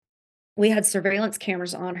we had surveillance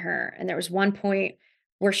cameras on her, and there was one point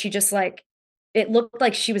where she just, like it looked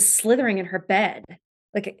like she was slithering in her bed.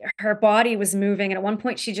 Like, her body was moving, and at one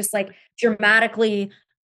point, she just, like, dramatically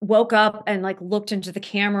woke up and, like, looked into the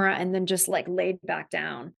camera and then just, like, laid back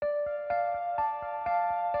down.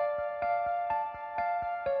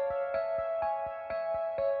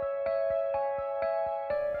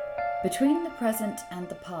 Between the present and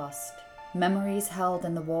the past, memories held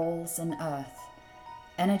in the walls and earth,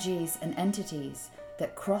 energies and entities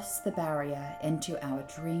that cross the barrier into our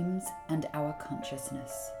dreams and our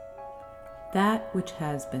consciousness. That which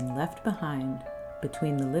has been left behind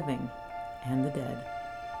between the living and the dead.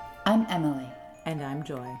 I'm Emily. And I'm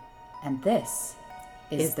Joy. And this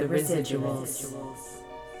is The Residuals.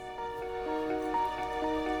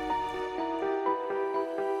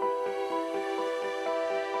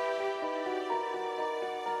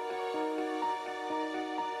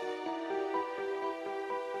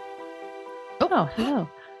 Oh, hello.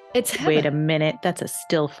 It's Heather. Wait a minute. That's a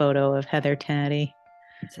still photo of Heather Taddy.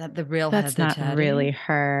 Is that the real That's Heather not Taddy? really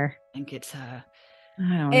her. I think it's her.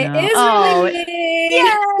 I don't It know. is really me!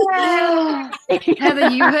 Yeah! Heather,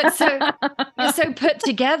 you're so put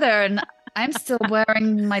together, and I'm still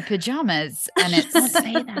wearing my pajamas, and it's Don't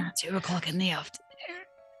say that. 2:00 in the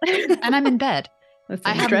afternoon, and I'm in bed. Listen,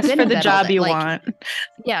 I haven't dress been for in the bed all job day. you Like, want.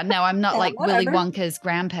 Yeah, no, I'm not Yeah, like Willy whatever. Wonka's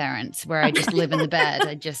grandparents, where I just live in the bed.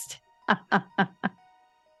 I just.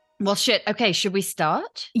 Well, shit. Okay, should we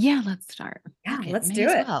start? Yeah, let's start. Yeah, Okay, let's may do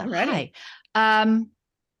as it. well. I'm ready. Hi.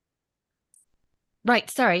 Right,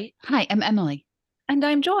 sorry. Hi, I'm Emily. And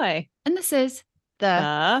I'm Joy. And this is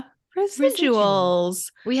the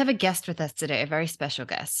Residuals. We have a guest with us today, a very special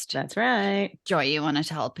guest. That's right. Joy, you want to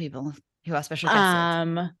tell people who our special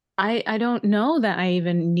guest is? I don't know that I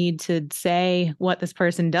even need to say what this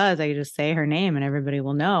person does. I just say her name and everybody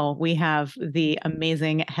will know. We have the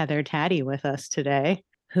amazing Heather Taddy with us today,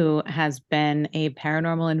 who has been a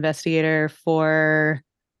paranormal investigator for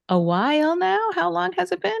a while now. How long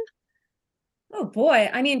has it been? Oh boy.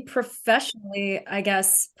 I mean, professionally, I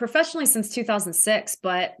guess, professionally since 2006,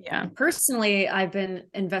 but Yeah. personally, I've been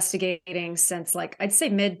investigating since like, I'd say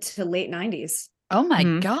mid to late 90s. Oh my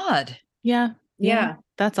Mhm. God. Yeah. Yeah.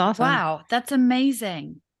 That's awesome. Wow, that's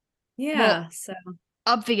amazing. Yeah. Well, So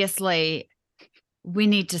obviously, we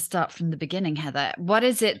need to start from the beginning, Heather. What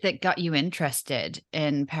is it that got you interested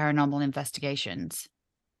in paranormal investigations?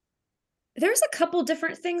 there's a couple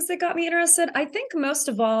different things that got me interested. I think most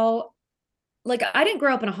of all, like I didn't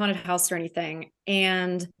grow up in a haunted house or anything.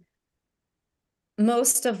 And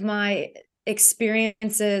most of my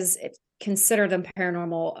experiences, consider them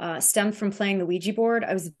paranormal, stemmed from playing the Ouija board.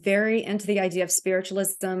 I was very into the idea of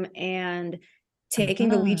spiritualism and taking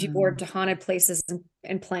the Ouija board to haunted places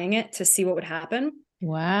and playing it to see what would happen.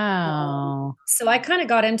 Wow. So I kind of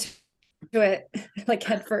got into it like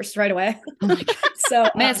head first right away. Oh my God. So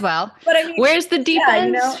May as well. But I mean, Where's the deep yeah,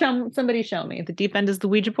 end? you know- Somebody show me. The deep end is the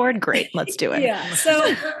Ouija board? Great. Let's do it. Yeah. So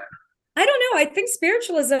I don't know. I think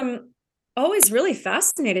spiritualism always really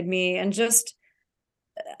fascinated me, and just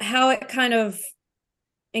how it kind of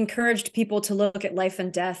encouraged people to look at life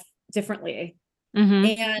and death differently.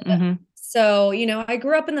 And so, you know, I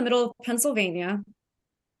grew up in the middle of Pennsylvania,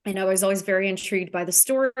 and I was always very intrigued by the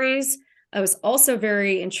stories. I was also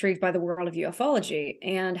very intrigued by the world of ufology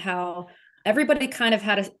and how everybody kind of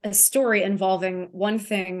had a story involving one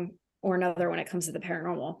thing or another when it comes to the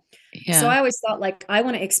paranormal. Yeah. So I always thought, like, I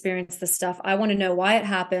want to experience this stuff. I want to know why it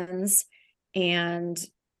happens. And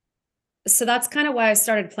so that's kind of why I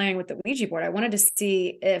started playing with the Ouija board. I wanted to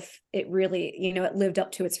see if it really, you know, it lived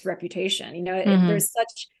up to its reputation. You know, there's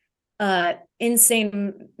such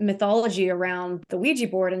insane mythology around the Ouija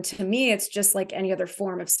board, and to me, it's just like any other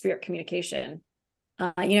form of spirit communication.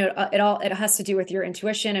 You know, it has to do with your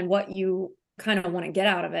intuition and what you kind of want to get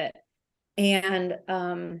out of it. And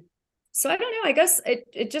so I don't know, I guess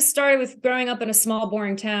it just started with growing up in a small,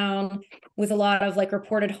 boring town with a lot of like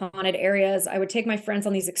reported haunted areas. I would take my friends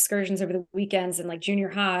on these excursions over the weekends in like junior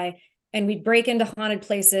high, and we'd break into haunted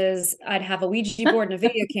places. I'd have a Ouija board and a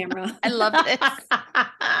video camera. I love this.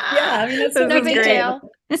 Yeah, I mean, that's No what big we did. deal.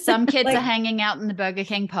 Some kids Like- are hanging out in the Burger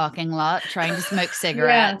King parking lot trying to smoke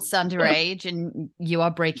cigarettes underage, and you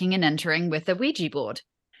are breaking and entering with a Ouija board.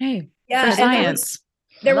 Hey, Yeah, for and science.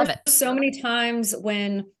 There Love were it. so many times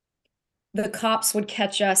when the cops would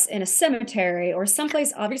catch us in a cemetery or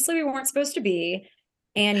someplace obviously we weren't supposed to be.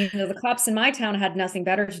 And, you know, the cops in my town had nothing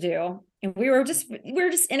better to do. And we were just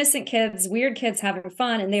innocent kids, weird kids having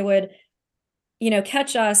fun. And they would, you know,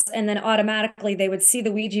 catch us. And then automatically they would see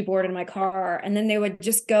the Ouija board in my car. And then they would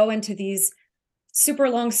just go into these super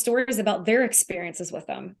long stories about their experiences with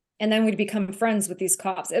them. and then we'd become friends with these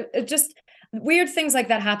cops. It just weird things like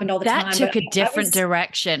that happened all the time. That took but a different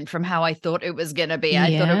direction from how I thought it was going to be.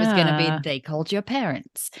 I thought it was going to be they called your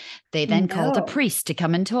parents. They then called a No. priest to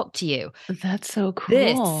come and talk to you. That's so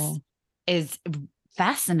This cool. is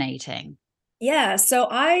fascinating. Yeah. So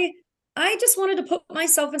I just wanted to put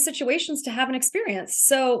myself in situations to have an experience.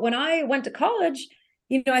 So when I went to college,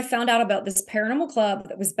 I found out about this paranormal club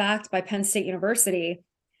that was backed by Penn State University.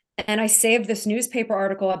 And I saved this newspaper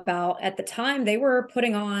article about, at the time, they were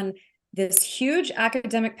putting on this huge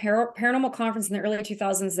academic paranormal conference in the early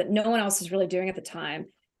 2000s that no one else was really doing at the time.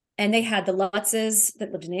 And they had the Lutzes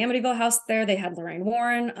that lived in the Amityville house there. They had Lorraine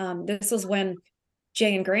Warren. This was when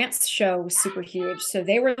Jay and Grant's show was super huge. So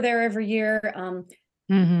they were there every year.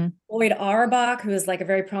 Lloyd Auerbach, who is like a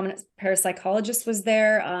very prominent parapsychologist, was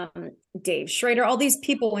there. Dave Schrader, all these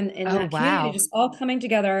people in that community just all coming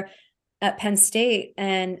together at Penn State.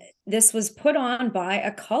 And this was put on by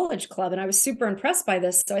a college club. And I was super impressed by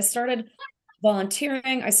this. So I started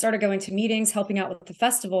volunteering. I started going to meetings, helping out with the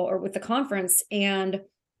festival or with the conference. And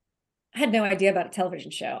I had no idea about a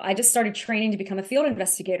television show. I just started training to become a field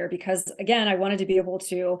investigator because, again, I wanted to be able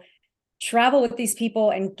to travel with these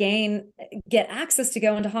people and get access to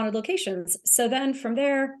go into haunted locations. So then from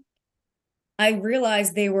there, I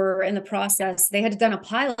realized they were in the process. They had done a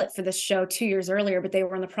pilot for this show 2 years earlier, but they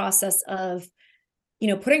were in the process of,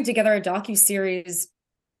 putting together a docuseries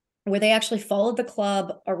where they actually followed the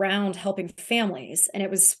club around helping families. And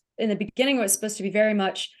it was, in the beginning, it was supposed to be very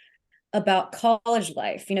much about college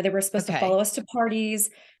life. They were supposed to follow us to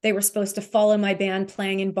parties. They were supposed to follow my band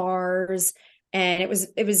playing in bars. And it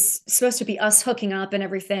was supposed to be us hooking up and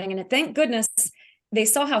everything. And thank goodness they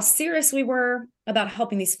saw how serious we were about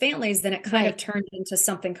helping these families. Then it kind of turned into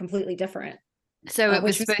something completely different. So it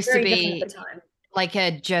was supposed to be at the time, like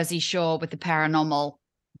a Jersey Shore with the paranormal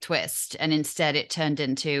twist. And instead it turned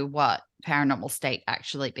into what Paranormal State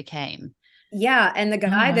actually became. Yeah. And the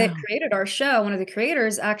guy that created our show, one of the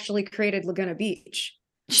creators, actually created Laguna Beach.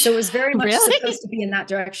 So it was very much supposed to be in that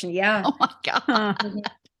direction. Yeah. Oh my God.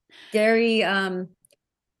 Gary, what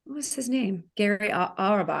was his name? Gary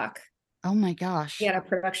Auerbach. Oh my gosh. He had a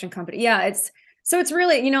production company. Yeah, it's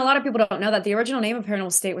really, a lot of people don't know that the original name of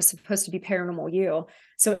Paranormal State was supposed to be Paranormal U.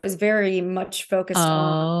 So it was very much focused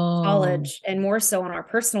on college and more so on our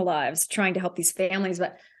personal lives, trying to help these families.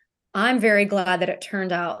 But I'm very glad that it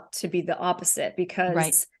turned out to be the opposite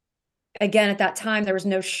because, again, at that time, there was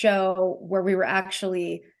no show where we were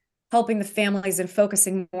actually helping the families and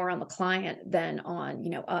focusing more on the client than on,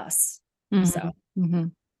 us. So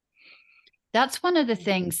that's one of the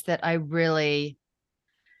things that I really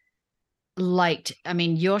liked. I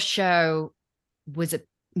mean, your show was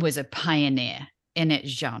a pioneer in its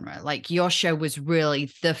genre. Like your show was really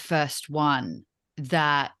the first one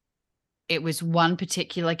that it was one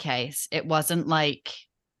particular case. It wasn't like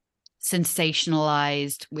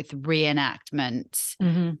sensationalized with reenactments.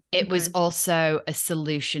 It was also a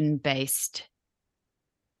solution-based.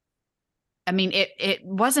 I mean, it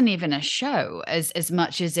wasn't even a show as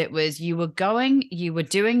much as it was you were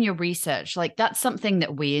doing your research. Like that's something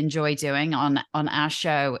that we enjoy doing on our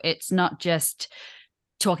show. It's not just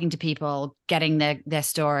talking to people, getting their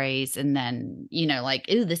stories, and then, like,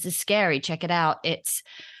 ooh, this is scary, check it out. It's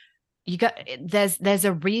there's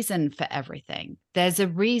a reason for everything. There's a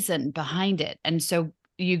reason behind it. And so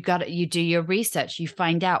you do your research, you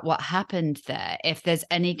find out what happened there, if there's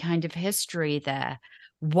any kind of history there,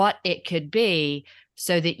 what it could be,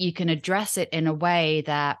 so that you can address it in a way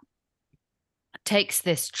that takes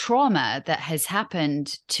this trauma that has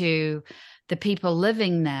happened to the people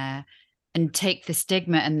living there and take the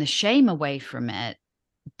stigma and the shame away from it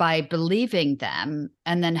by believing them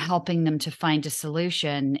and then helping them to find a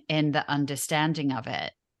solution in the understanding of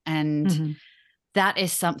it. And that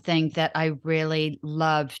is something that I really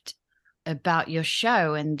loved about your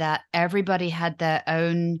show, and that everybody had their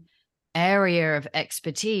own area of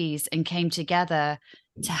expertise and came together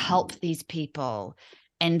to help these people,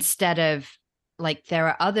 instead of like there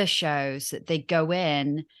are other shows that they go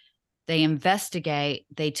in, they investigate,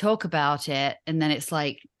 they talk about it, and then it's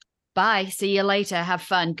like, bye, see you later, have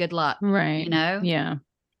fun, good luck. Right. Yeah.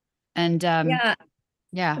 And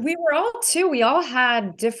yeah, we all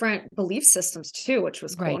had different belief systems too, which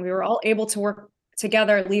was cool. And we were all able to work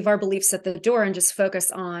together, leave our beliefs at the door, and just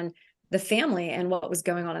focus on the family and what was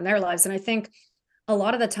going on in their lives. And I think a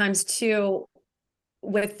lot of the times too,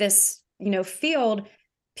 with this, field,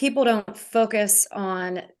 people don't focus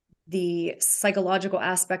on the psychological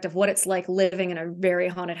aspect of what it's like living in a very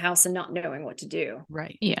haunted house and not knowing what to do.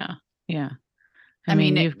 Right. Yeah. Yeah. I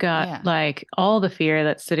mean, it- you've got yeah. like all the fear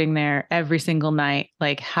that's sitting there every single night.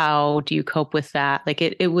 Like, how do you cope with that? Like,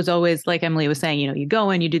 it was always like Emily was saying, you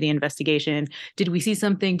go in, you do the investigation. Did we see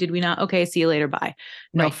something? Did we not? Okay, see you later. Bye.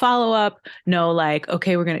 No Right. follow up. No, like,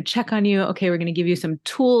 okay, we're going to check on you. Okay, we're going to give you some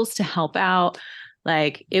tools to help out.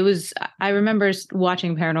 Like, I remember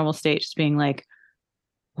watching Paranormal State just being like,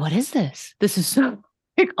 what is this? This is so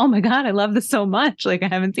like, oh my God, I love this so much. Like, I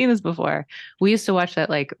haven't seen this before. We used to watch that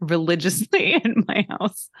like religiously in my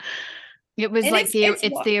house. It was And like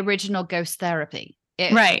it's the original ghost therapy.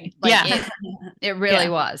 Right. Yeah. It really Yeah.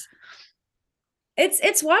 was.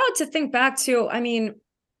 It's wild to think back to. I mean,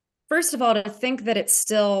 first of all, to think that it's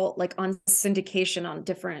still like on syndication on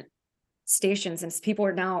different stations and people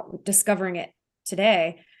are now discovering it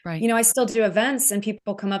today. Right. I still do events and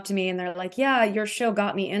people come up to me and they're like, yeah, your show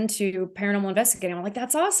got me into paranormal investigating. I'm like,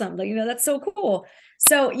 that's awesome. Like, that's so cool.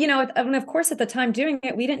 So, and of course, at the time doing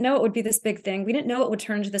it, we didn't know it would be this big thing. We didn't know it would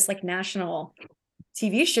turn into this like national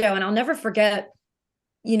TV show. And I'll never forget,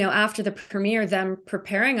 after the premiere, them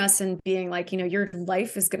preparing us and being like, your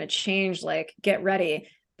life is going to change, like, get ready.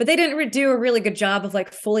 But they didn't do a really good job of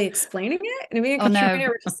like fully explaining it. And me and Katrina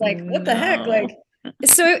were just like, what the heck? Like,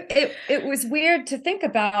 so it was weird to think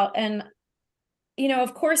about. And,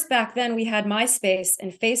 of course, back then we had MySpace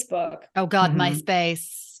and Facebook. Oh God,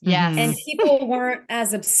 MySpace. Yes. And people weren't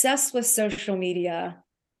as obsessed with social media.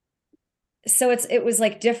 So it was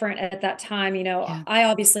like different at that time. I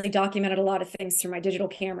obviously documented a lot of things through my digital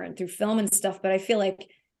camera and through film and stuff, but I feel like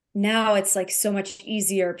now it's like so much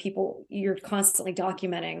easier. You're constantly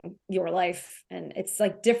documenting your life and it's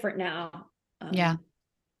like different now. Yeah.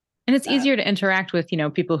 And it's easier to interact with,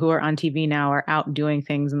 people who are on TV now or out doing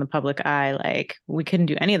things in the public eye. Like, we couldn't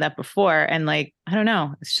do any of that before. And like, I don't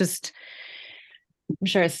know, it's just, I'm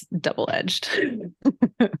sure it's double-edged.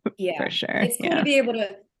 Yeah, for sure. It's cool to be able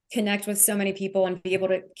to connect with so many people and be able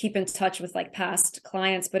to keep in touch with like past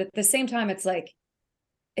clients. But at the same time, it's like,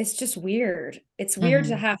 it's just weird. It's weird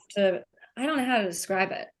to have to, I don't know how to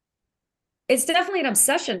describe it. It's definitely an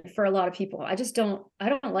obsession for a lot of people. I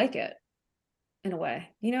don't like it in a way.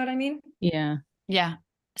 You know what I mean? Yeah. Yeah.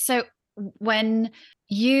 So when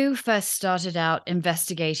you first started out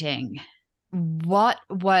investigating,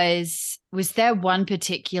 was there one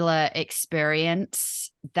particular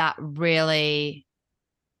experience that really,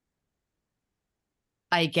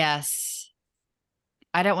 I guess,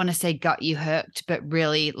 I don't want to say got you hooked, but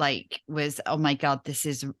really like was, oh my God, this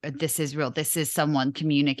is real. This is someone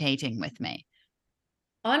communicating with me.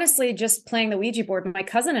 Honestly, just playing the Ouija board. My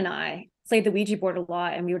cousin and I played the Ouija board a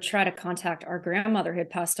lot, and we would try to contact our grandmother who had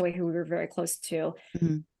passed away, who we were very close to.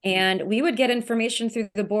 And we would get information through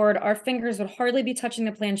the board. Our fingers would hardly be touching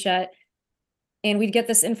the planchette. And we'd get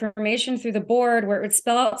this information through the board where it would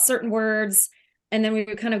spell out certain words. And then we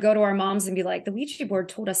would kind of go to our moms and be like, the Ouija board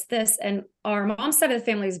told us this. And our mom's side of the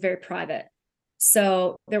family is very private.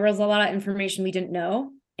 So there was a lot of information we didn't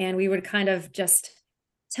know. And we would kind of just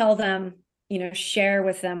tell them, share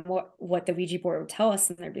with them what the Ouija board would tell us.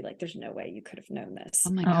 And they'd be like, there's no way you could have known this. Oh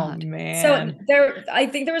my God. Man. So I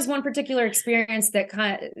think there was one particular experience that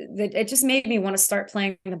it just made me want to start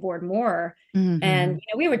playing the board more. And,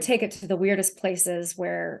 we would take it to the weirdest places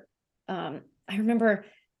where, I remember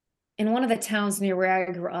in one of the towns near where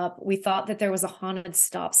I grew up, we thought that there was a haunted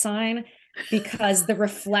stop sign because the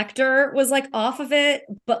reflector was like off of it,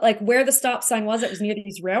 but like where the stop sign was, it was near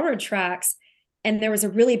these railroad tracks. And there was a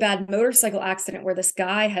really bad motorcycle accident where this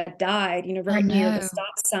guy had died, right near the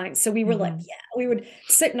stop sign. So we were like, yeah, we would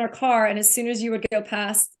sit in our car. And as soon as you would go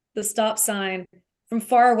past the stop sign from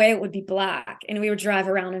far away, it would be black. And we would drive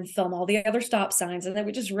around and film all the other stop signs. And then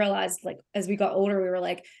we just realized, like, as we got older, we were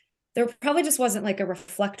like, there probably just wasn't like a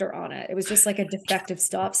reflector on it. It was just like a defective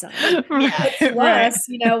stop sign. Plus,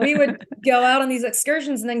 we would go out on these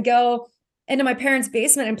excursions and then go into my parents'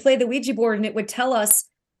 basement and play the Ouija board. And it would tell us,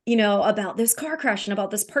 about this car crash and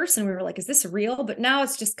about this person. We were like, is this real? But now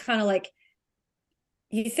it's just kind of like,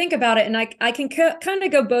 you think about it, and I can kind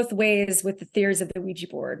of go both ways with the theories of the Ouija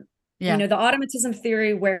board. The automatism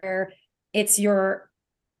theory, where it's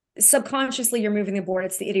subconsciously you're moving the board.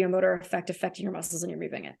 It's the ideomotor effect affecting your muscles and you're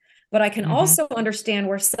moving it. But I can also understand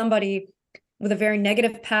where somebody with a very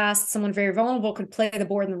negative past, someone very vulnerable, could play the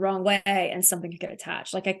board in the wrong way and something could get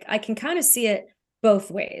attached. Like I can kind of see it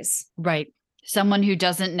both ways. Right. Someone who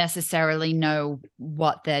doesn't necessarily know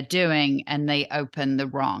what they're doing and they open the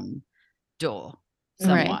wrong door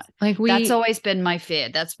somewhat. Right. Like that's always been my fear.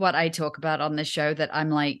 That's what I talk about on the show, that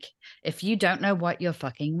I'm like, if you don't know what you're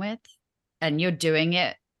fucking with and you're doing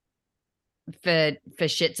it for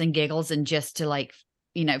shits and giggles and just to like,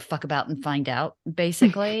 fuck about and find out,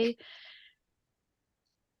 basically,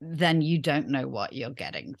 then you don't know what you're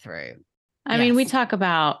getting through. I mean, we talk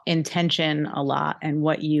about intention a lot and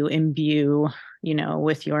what you imbue,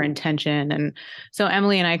 with your intention. And so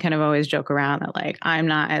Emily and I kind of always joke around that, like, I'm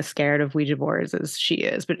not as scared of Ouija boards as she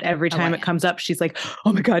is, but every time it comes up, she's like,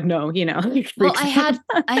 oh my God, no, Well, I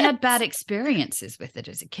had bad experiences with it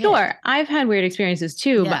as a kid. Sure. I've had weird experiences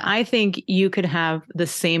too, but I think you could have the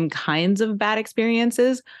same kinds of bad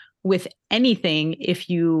experiences with anything if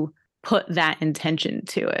you put that intention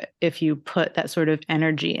to it, if you put that sort of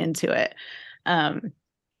energy into it.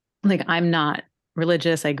 Like, I'm not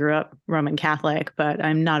religious. I grew up Roman Catholic, but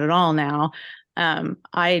I'm not at all now.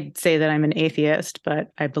 I'd say that I'm an atheist,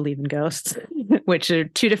 but I believe in ghosts, which are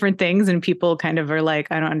two different things. And people kind of are like,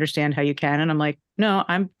 I don't understand how you can. And I'm like, no,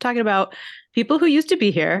 I'm talking about people who used to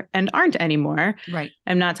be here and aren't anymore. Right.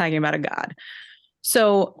 I'm not talking about a God.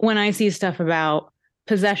 So when I see stuff about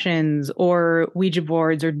possessions or Ouija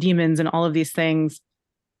boards or demons and all of these things,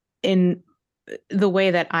 in the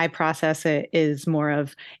way that I process it is more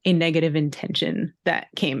of a negative intention that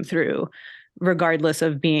came through, regardless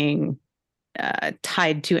of being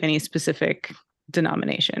tied to any specific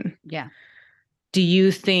denomination. Yeah. Do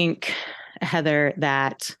you think, Heather,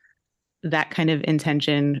 that kind of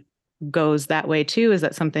intention goes that way too? Is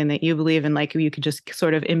that something that you believe in? Like, you could just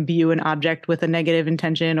sort of imbue an object with a negative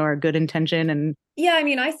intention or a good intention? And yeah, I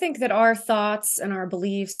mean, I think that our thoughts and our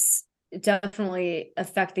beliefs definitely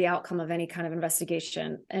affect the outcome of any kind of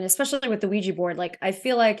investigation. And especially with the Ouija board, like, I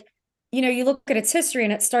feel like, you look at its history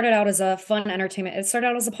and it started out as a fun entertainment. It started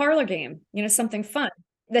out as a parlor game, something fun.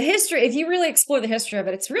 The history, if you really explore the history of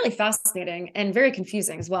it, it's really fascinating and very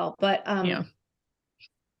confusing as well. But I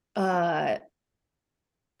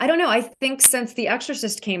don't know. I think since The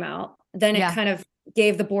Exorcist came out, then it kind of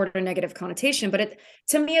gave the board a negative connotation. But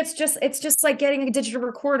to me, it's just like getting a digital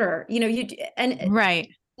recorder, right,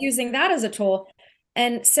 using that as a tool.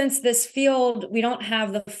 And since this field, we don't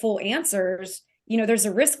have the full answers, there's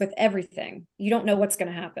a risk with everything. You don't know what's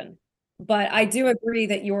going to happen. But I do agree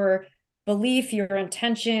that your belief, your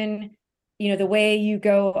intention, the way you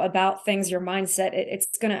go about things, your mindset,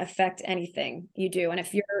 it's going to affect anything you do. And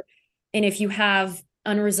if you have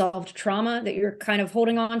unresolved trauma that you're kind of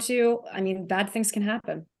holding on to, I mean, bad things can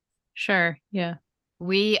happen. Sure. Yeah.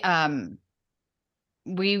 We did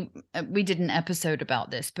an episode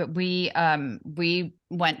about this, but we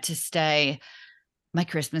went to stay. My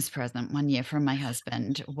Christmas present one year from my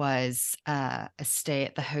husband was a stay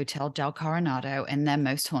at the Hotel del Coronado in their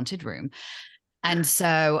most haunted room. And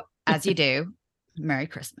so, as you do, Merry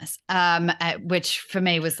Christmas, which for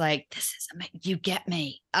me was like, this is amazing. You get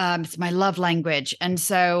me. It's my love language. And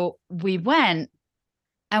so we went,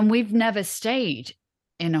 and we've never stayed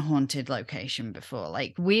in a haunted location before.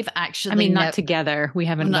 Like, we've actually, not together. We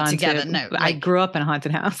haven't gone together. To, no, I grew up in a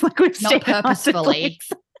haunted house. Like, we've not purposefully.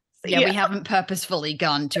 Yeah, we haven't purposefully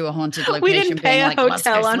gone to a haunted location. We didn't pay a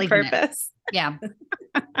hotel on purpose. Yeah.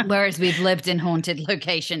 Whereas we've lived in haunted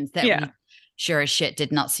locations that we sure as shit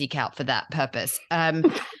did not seek out for that purpose.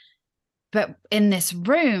 But in this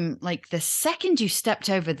room, like, the second you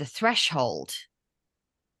stepped over the threshold,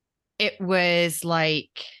 it was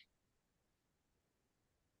like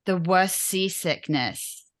the worst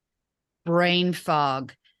seasickness, brain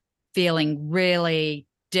fog, feeling really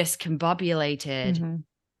discombobulated. Mm-hmm.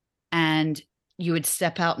 And you would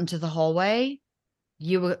step out into the hallway,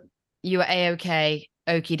 you were A-okay,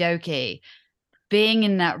 okie dokie. Being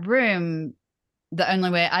in that room, the only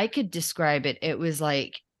way I could describe it, it was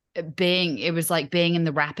like being in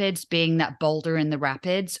the rapids, being that boulder in the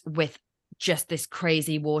rapids with just this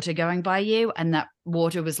crazy water going by you. And that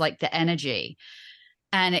water was like the energy.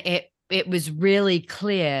 And it was really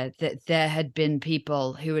clear that there had been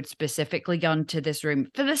people who had specifically gone to this room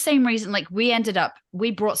for the same reason. Like,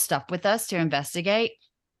 we brought stuff with us to investigate.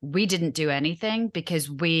 We didn't do anything because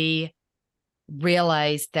we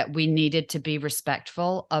realized that we needed to be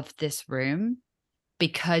respectful of this room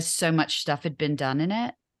because so much stuff had been done in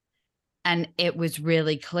it. And it was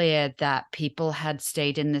really clear that people had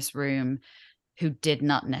stayed in this room who did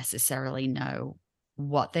not necessarily know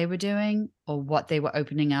what they were doing or what they were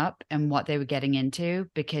opening up and what they were getting into,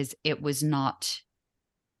 because it was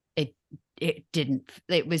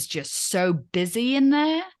just so busy in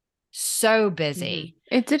there, so busy.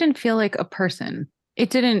 It didn't feel like a person.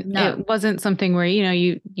 It wasn't something where,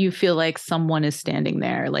 you feel like someone is standing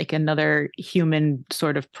there, like another human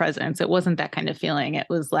sort of presence. It wasn't that kind of feeling. It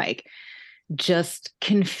was like just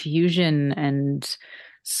confusion and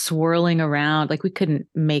swirling around. Like, we couldn't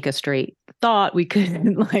make a straight thought. We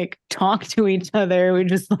couldn't like talk to each other. We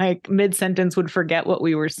just like mid-sentence would forget what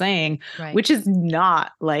we were saying, Right. which is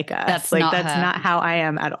not like us. That's like not that's her. not how I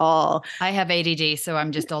am at all. I have ADD, so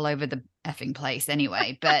I'm just all over the effing place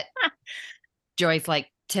anyway. But Joy's like,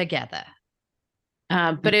 together.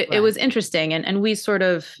 But it was interesting. And we sort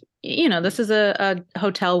of, this is a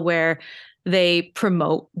hotel where they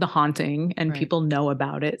promote the haunting and people know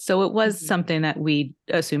about it. So it was something that we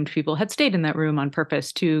assumed people had stayed in that room on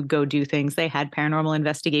purpose to go do things. They had paranormal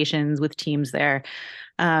investigations with teams there.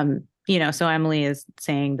 So Emily is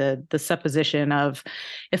saying the supposition of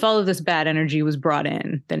if all of this bad energy was brought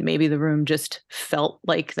in, then maybe the room just felt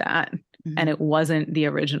like that. And it wasn't the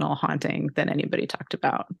original haunting that anybody talked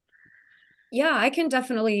about. Yeah, I can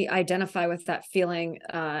definitely identify with that feeling.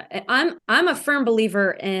 I'm a firm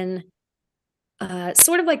believer in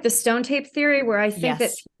sort of like the stone tape theory, where I think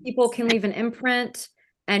that people can leave an imprint,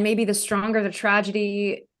 and maybe the stronger the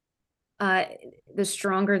tragedy, the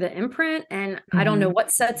stronger the imprint. And I don't know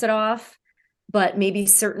what sets it off, but maybe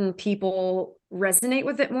certain people resonate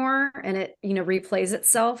with it more, and it, replays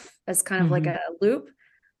itself as kind of like a loop.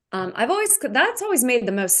 That's always made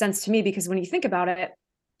the most sense to me, because when you think about it,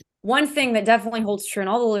 one thing that definitely holds true in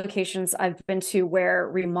all the locations I've been to where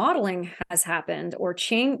remodeling has happened or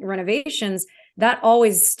chain renovations, that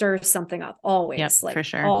always stirs something up, always, like for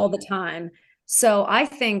sure. all the time. So I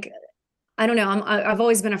think, I don't know, I've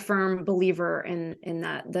always been a firm believer in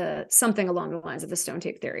that, something along the lines of the stone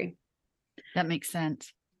tape theory. That makes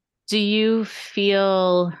sense. Do you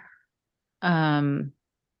feel, do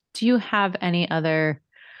you have any other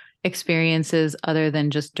experiences other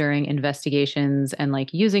than just during investigations and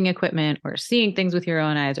like using equipment or seeing things with your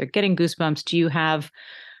own eyes or getting goosebumps? Do you have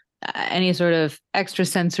any sort of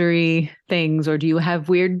extrasensory things, or do you have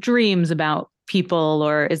weird dreams about people,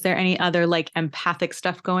 or is there any other like empathic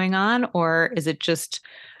stuff going on, or is it just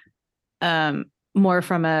more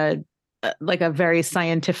from a very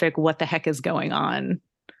scientific what the heck is going on?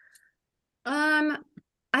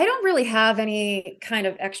 I don't really have any kind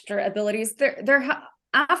of extra abilities.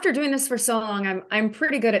 After doing this for so long, I'm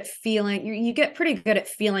pretty good at feeling. You get pretty good at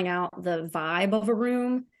feeling out the vibe of a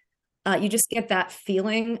room. You just get that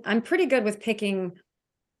feeling. I'm pretty good with picking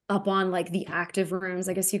up on like the active rooms,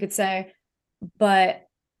 I guess you could say. But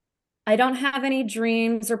I don't have any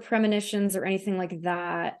dreams or premonitions or anything like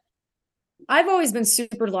that. I've always been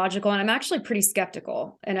super logical, and I'm actually pretty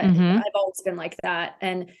skeptical. And I've always been like that.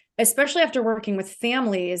 And especially after working with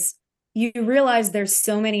families, you realize there's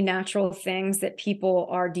so many natural things that people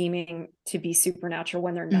are deeming to be supernatural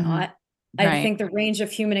when they're not. I think the range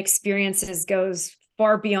of human experiences goes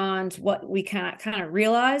far beyond what we can kind of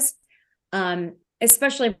realize.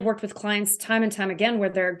 Especially I've worked with clients time and time again where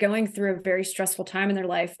they're going through a very stressful time in their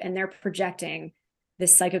life, and they're projecting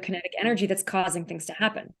this psychokinetic energy that's causing things to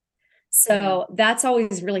happen. So that's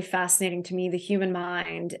always really fascinating to me, the human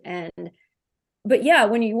mind. But yeah,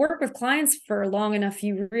 when you work with clients for long enough,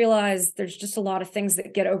 you realize there's just a lot of things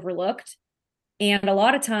that get overlooked. And a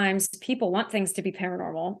lot of times people want things to be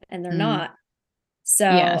paranormal and they're not. So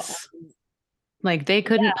yes. Like they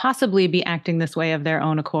couldn't possibly be acting this way of their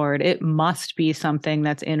own accord. It must be something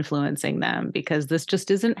that's influencing them, because this just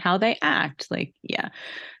isn't how they act. Like,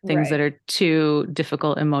 things that are too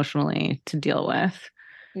difficult emotionally to deal with.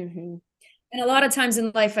 And a lot of times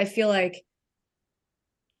in life, I feel like,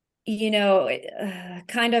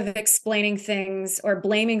 kind of explaining things or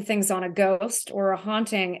blaming things on a ghost or a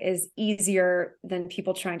haunting is easier than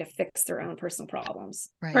people trying to fix their own personal problems.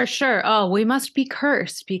 Right. For sure. Oh, we must be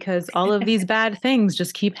cursed because all of these bad things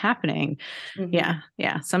just keep happening. Yeah.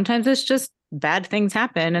 Sometimes it's just bad things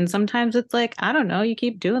happen. And sometimes it's like, I don't know, you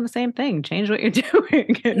keep doing the same thing. Change what you're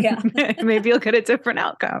doing. Maybe you'll get a different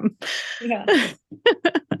outcome.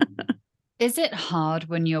 Is it hard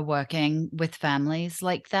when you're working with families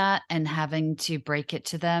like that and having to break it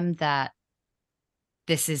to them that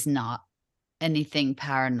this is not anything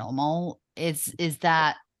paranormal? Is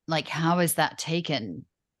that like, how is that taken?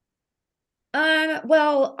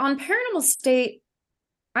 Well, on Paranormal State,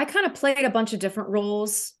 I kind of played a bunch of different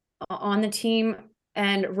roles on the team,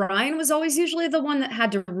 and Ryan was always usually the one that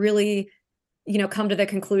had to really, come to the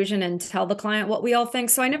conclusion and tell the client what we all think.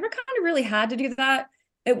 So I never kind of really had to do that.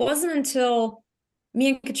 It wasn't until me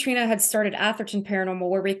and Katrina had started Atherton Paranormal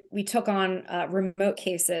where we took on remote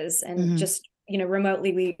cases, and just,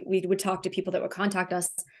 remotely we would talk to people that would contact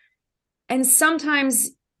us. And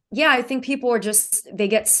sometimes, I think people are they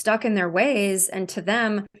get stuck in their ways, and to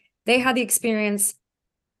them, they had the experience,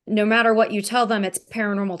 no matter what you tell them, it's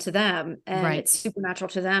paranormal to them and it's supernatural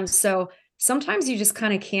to them. So sometimes you just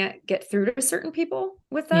kind of can't get through to certain people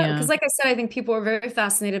with that. Because like I said, I think people are very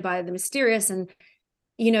fascinated by the mysterious, and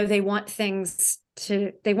they want things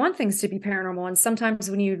to be paranormal. And sometimes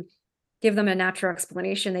when you give them a natural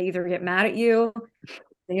explanation, they either get mad at you,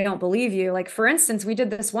 they don't believe you. Like, for instance, we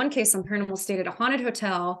did this one case on Paranormal State at a haunted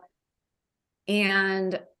hotel.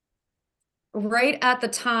 And right at the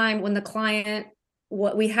time when the client,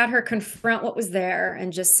 we had her confront what was there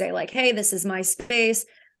and just say like, hey, this is my space.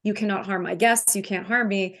 You cannot harm my guests. You can't harm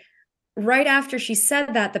me. Right after she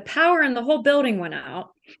said that, the power in the whole building went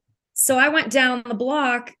out. So I went down the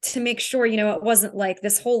block to make sure, it wasn't like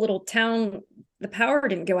this whole little town, the power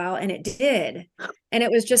didn't go out, and it did. And it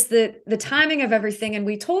was just the timing of everything. And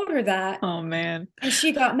we told her that. Oh man. And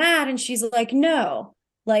she got mad and she's like, no,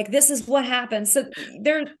 like this is what happened. So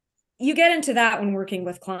you get into that when working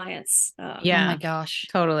with clients. Yeah. Oh my gosh.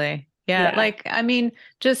 Totally. Yeah. Like, I mean,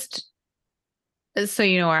 just so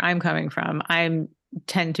you know where I'm coming from, I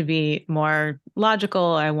tend to be more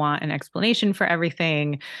logical. I want an explanation for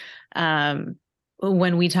everything.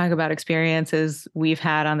 When we talk about experiences we've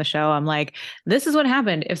had on the show, I'm like, this is what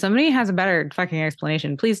happened. If somebody has a better fucking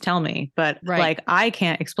explanation, please tell me. But like, I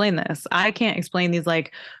can't explain this. I can't explain these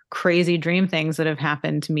like crazy dream things that have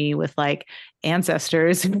happened to me with like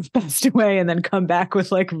ancestors who passed away and then come back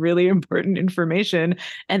with like really important information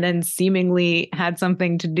and then seemingly had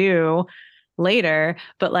something to do later.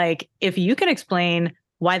 But like, if you can explain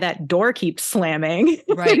why that door keeps slamming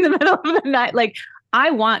in the middle of the night, like,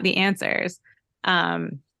 I want the answers. I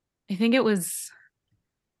think it was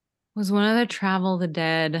one of the Travel the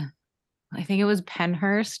Dead. I think it was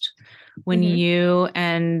Penhurst when you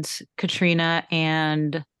and Katrina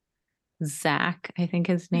and Zach, I think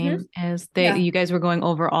his name is, you guys were going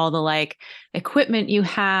over all the like equipment you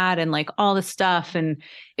had and like all the stuff. And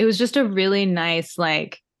it was just a really nice,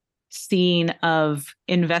 like, scene of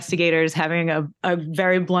investigators having a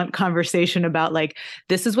very blunt conversation about like,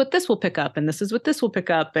 this is what this will pick up and this is what this will pick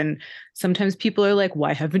up. And sometimes people are like,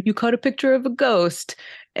 why haven't you caught a picture of a ghost?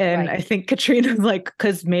 And I think Katrina's like,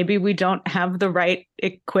 because maybe we don't have the right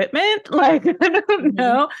equipment. Like, I don't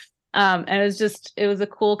know. And it was a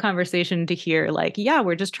cool conversation to hear, like, yeah,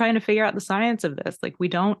 we're just trying to figure out the science of this. Like, we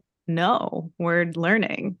don't know, we're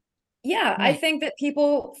learning. Yeah. I think that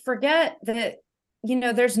people forget that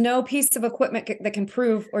there's no piece of equipment that can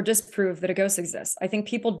prove or disprove that a ghost exists. I think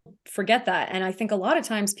people forget that. And I think a lot of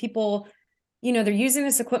times people, they're using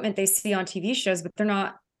this equipment they see on TV shows, but they're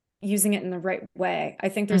not using it in the right way. I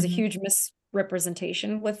think there's a huge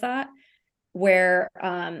misrepresentation with that, where,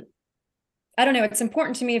 I don't know, it's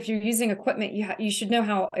important to me, if you're using equipment, you should know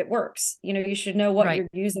how it works. You should know what you're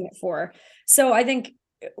using it for. So I think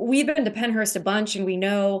we've been to Penhurst a bunch, and we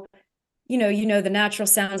know, the natural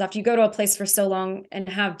sounds. After you go to a place for so long and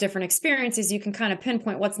have different experiences, you can kind of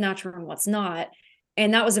pinpoint what's natural and what's not.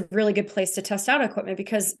 And that was a really good place to test out equipment,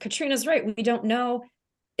 because Katrina's right. We don't know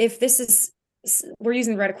if we're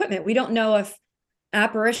using the right equipment. We don't know if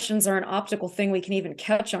apparitions are an optical thing we can even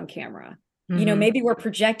catch on camera. Maybe we're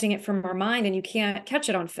projecting it from our mind and you can't catch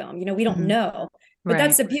it on film. We don't know. But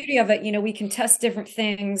that's the beauty of it. We can test different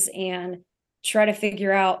things and try to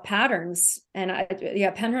figure out patterns. And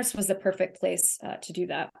Penhurst was the perfect place to do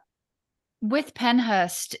that. With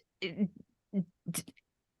Penhurst,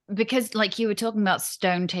 because like you were talking about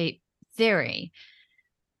stone tape theory,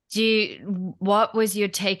 what was your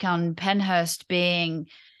take on Penhurst being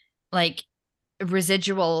like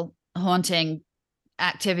residual haunting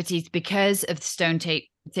activities because of the stone tape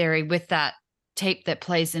theory, with that tape that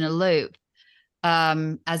plays in a loop,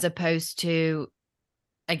 as opposed to,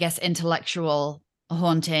 I guess, intellectual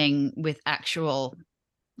haunting with actual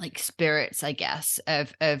like spirits, I guess,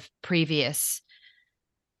 of previous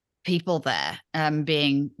people there,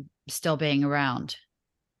 still being around?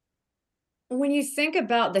 When you think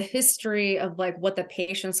about the history of like what the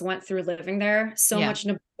patients went through living there, so much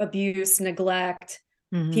abuse, neglect,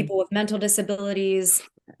 people with mental disabilities,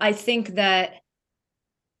 I think that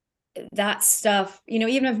stuff,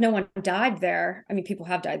 even if no one died there, I mean, people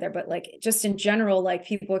have died there, but like just in general, like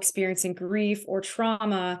people experiencing grief or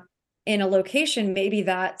trauma in a location, maybe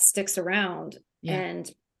that sticks around.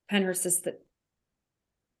 And Penhurst is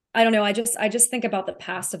I don't know. I just think about the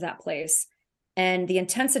past of that place and the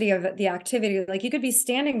intensity of the activity. Like, you could be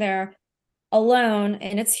standing there alone,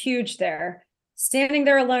 and it's huge there, standing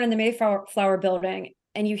there alone in the Mayflower building,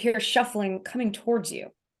 and you hear shuffling coming towards you.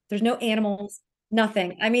 There's no animals,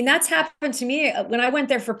 nothing. I mean, that's happened to me when I went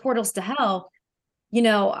there for Portals to Hell.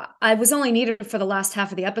 I was only needed for the last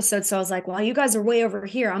half of the episode. So I was like, well, you guys are way over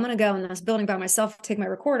here. I'm going to go in this building by myself, take my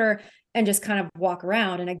recorder, and just kind of walk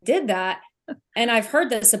around. And I did that. And I've heard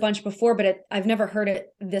this a bunch before, but I've never heard it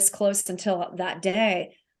this close until that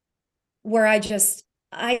day, where I just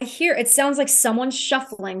I hear, it sounds like someone's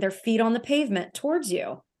shuffling their feet on the pavement towards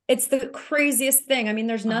you. It's the craziest thing. I mean,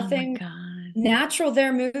 there's Oh my nothing God. natural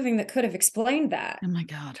there moving that could have explained that. Oh my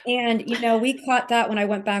God. And, we caught that when I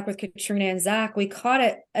went back with Katrina and Zach. We caught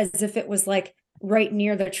it as if it was like right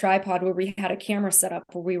near the tripod where we had a camera set up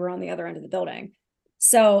where we were on the other end of the building.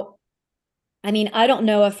 So, I mean, I don't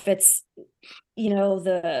know if it's,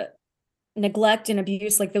 the neglect and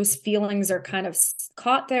abuse, like those feelings are kind of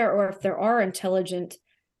caught there, or if there are intelligent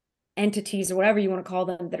entities or whatever you want to call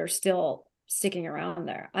them that are still sticking around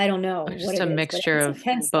there. I don't know Or what just it a is, but mixture it's of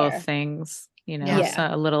intense both there. things, Yeah. Yeah.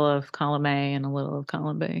 so a little of column A and a little of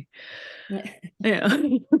column B. Yeah.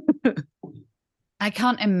 I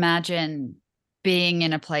can't imagine being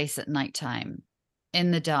in a place at nighttime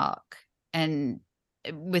in the dark and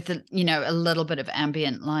with a little bit of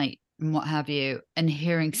ambient light and what have you, and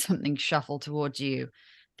hearing something shuffle towards you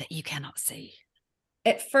that you cannot see.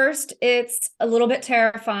 At first, it's a little bit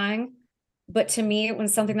terrifying, but to me, when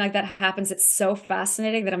something like that happens, it's so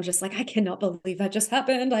fascinating that I'm just like, I cannot believe that just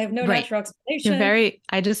happened. I have no Right. natural explanation.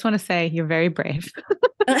 I just want to say you're very brave.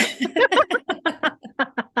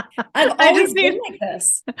 I've always been like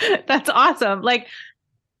this. That's awesome. Like,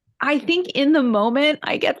 I think in the moment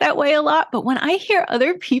I get that way a lot, but when I hear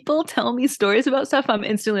other people tell me stories about stuff, I'm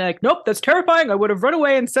instantly like, nope, that's terrifying. I would have run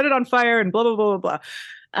away and set it on fire and blah, blah, blah, blah,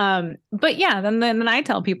 blah. But yeah, then I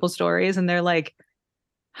tell people stories and they're like,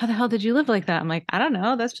 how the hell did you live like that? I'm like, I don't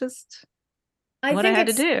know. That's just what I had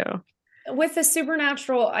to do. With the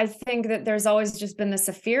supernatural, I think that there's always just been this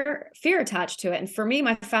fear attached to it. And for me,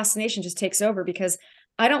 my fascination just takes over because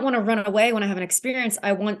I don't want to run away when I have an experience.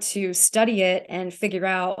 I want to study it and figure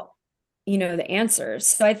out, the answers.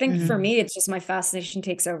 So I think for me, it's just my fascination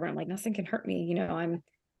takes over. I'm like, nothing can hurt me.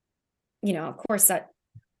 Of course that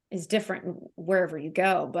is different wherever you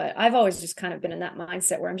go, but I've always just kind of been in that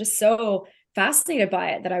mindset where I'm just so fascinated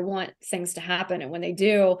by it that I want things to happen. And when they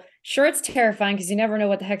do, sure, it's terrifying because you never know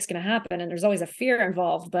what the heck's going to happen. And there's always a fear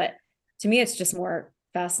involved. But to me, it's just more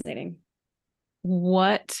fascinating.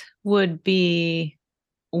 What would be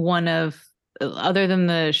one of, other than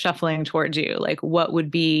the shuffling towards you, like what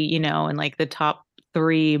would be, in like the top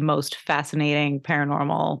 3 most fascinating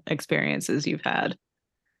paranormal experiences you've had?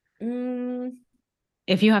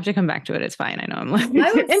 If you have to come back to it, it's fine. I know I'm like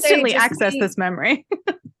I would instantly access this memory.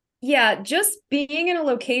 Yeah, just being in a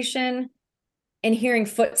location and hearing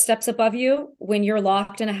footsteps above you when you're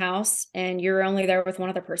locked in a house and you're only there with one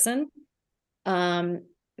other person.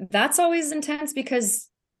 That's always intense because,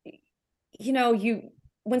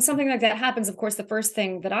 when something like that happens, of course, the first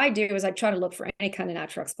thing that I do is I try to look for any kind of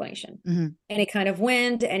natural explanation, any kind of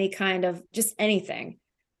wind, any kind of just anything.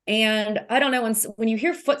 And I don't know, when you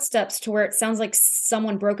hear footsteps to where it sounds like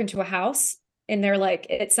someone broke into a house and they're like,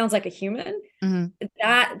 it sounds like a human,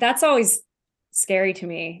 that's always scary to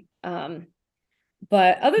me.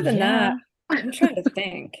 But other than that, I'm trying to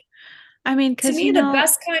think. I mean, to me, the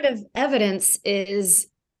best kind of evidence is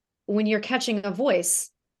when you're catching a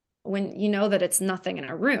voice, when you know that it's nothing in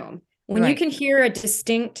a room, when you can hear a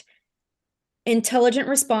distinct, intelligent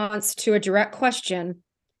response to a direct question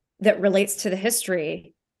that relates to the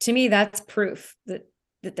history. To me, that's proof that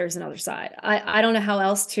there's another side. I don't know how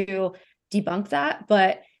else to debunk that,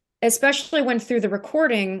 but especially when through the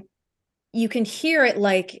recording, you can hear it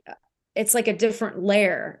like it's like a different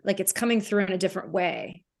layer, like it's coming through in a different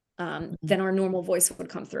way than our normal voice would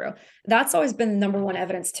come through. That's always been the number one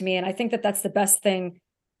evidence to me. And I think that that's the best thing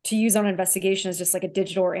to use on an investigation is just like a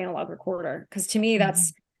digital or analog recorder. Because to me,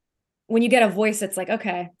 that's when you get a voice, it's like,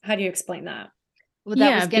 okay, how do you explain that? Well,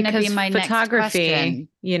 that was going to be my photography, next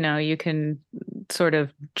question. You can sort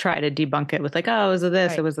of try to debunk it with like, oh, was it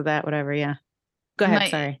this? It was that, whatever. Yeah. Go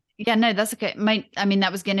ahead. Sorry. Yeah, no, that's okay.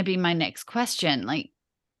 That was going to be my next question. Like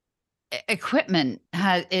equipment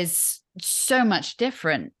is so much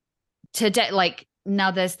different today. Like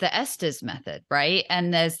now there's the Estes method, right?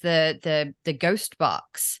 And there's the ghost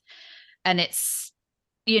box, and it's,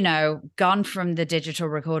 gone from the digital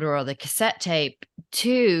recorder or the cassette tape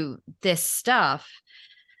to this stuff.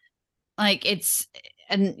 Like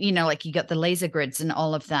and like you got the laser grids and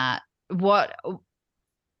all of that.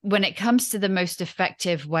 When it comes to the most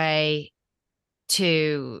effective way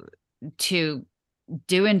to do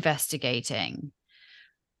investigating,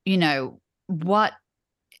 what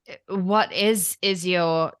is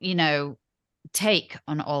your, take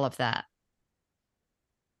on all of that?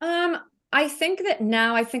 I think that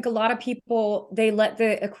now, I think a lot of people, they let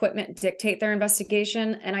the equipment dictate their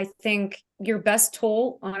investigation. And I think your best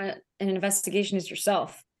tool on an investigation is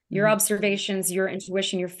yourself, your observations, your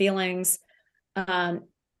intuition, your feelings. I'm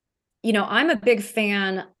a big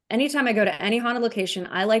fan, anytime I go to any haunted location,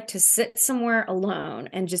 I like to sit somewhere alone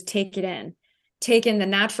and just take in the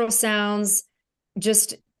natural sounds,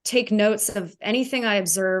 just take notes of anything I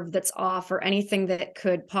observe that's off or anything that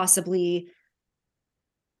could possibly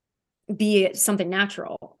be something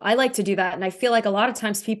natural. I like to do that. And I feel like a lot of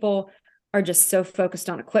times people are just so focused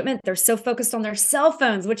on equipment. They're so focused on their cell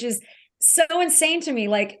phones, which is so insane to me.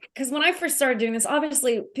 Like, because when I first started doing this,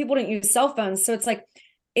 obviously people didn't use cell phones. So it's like,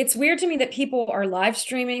 it's weird to me that people are live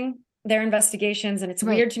streaming their investigations. And it's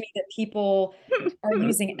weird to me that people are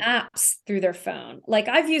using apps through their phone. Like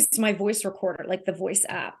I've used my voice recorder, like the voice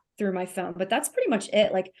app through my phone, but that's pretty much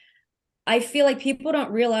it. Like, I feel like people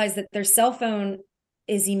don't realize that their cell phone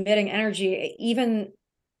is emitting energy, even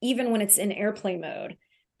when it's in airplane mode.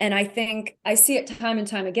 And I think I see it time and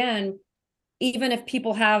time again, even if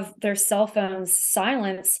people have their cell phones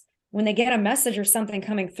silenced, when they get a message or something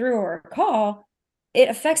coming through or a call, it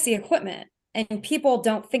affects the equipment. And people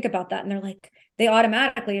don't think about that. And they're like, they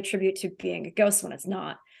automatically attribute to being a ghost when it's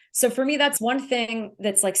not. So for me, that's one thing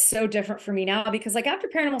that's like so different for me now, because like after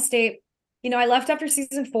Paranormal State, I left after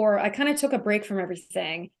season 4. I kind of took a break from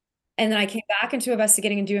everything. And then I came back into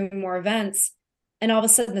investigating and doing more events. And all of a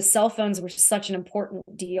sudden the cell phones were such an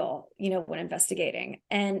important deal, when investigating.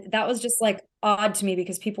 And that was just like odd to me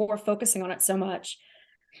because people were focusing on it so much,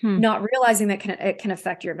 not realizing that it can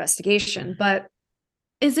affect your investigation. But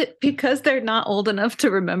is it because they're not old enough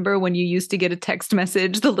to remember when you used to get a text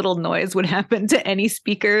message, the little noise would happen to any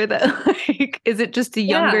speaker that like, is it just a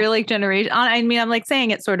younger like generation? I mean, I'm like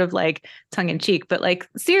saying it sort of like tongue in cheek, but like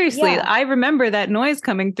seriously, I remember that noise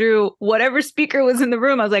coming through whatever speaker was in the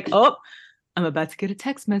room. I was like, oh, I'm about to get a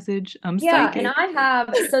text message. I'm psychic.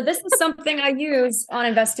 And so this is something I use on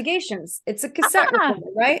investigations. It's a cassette recorder,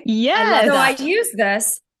 right? Yes. So I use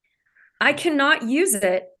this. I cannot use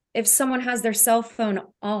it if someone has their cell phone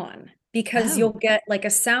on, because you'll get like a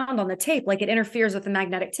sound on the tape, like it interferes with the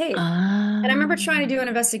magnetic tape. And I remember trying to do an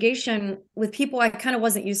investigation with people I kind of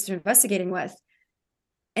wasn't used to investigating with,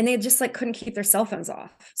 and they just like couldn't keep their cell phones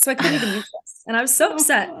off. So I couldn't even use this. And I was so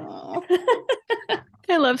upset.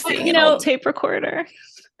 I love seeing an old tape recorder.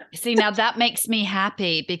 See, now that makes me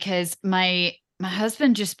happy because my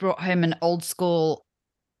husband just brought home an old school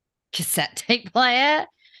cassette tape player.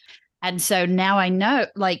 And so now I know,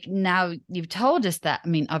 like now you've told us that. I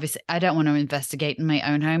mean, obviously I don't want to investigate in my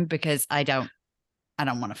own home because I don't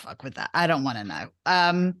want to fuck with that. I don't want to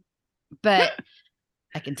know. But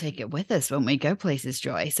I can take it with us when we go places,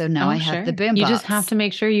 Joy. So now I have the boom box. You just have to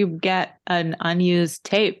make sure you get an unused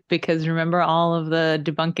tape, because remember all of the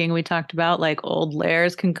debunking we talked about, like old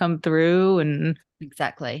layers can come through and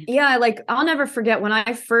exactly. Yeah, like I'll never forget when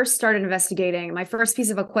I first started investigating, my first piece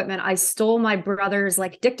of equipment, I stole my brother's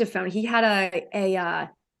like dictaphone. He had a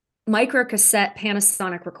micro cassette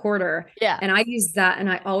Panasonic recorder. Yeah. And I used that,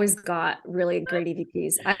 and I always got really great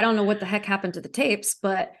EVPs. I don't know what the heck happened to the tapes,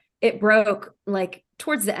 but it broke like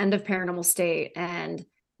towards the end of Paranormal State. And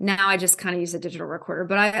now I just kind of use a digital recorder,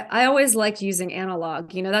 but I always liked using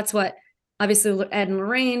analog. That's what obviously Ed and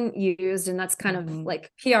Lorraine used. And that's kind of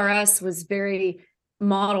like PRS was very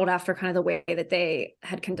modeled after kind of the way that they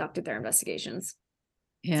had conducted their investigations.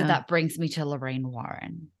 Yeah. So that brings me to Lorraine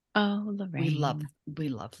Warren. Oh, Lorraine. We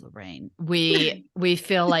love Lorraine. We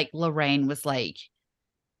feel like Lorraine was like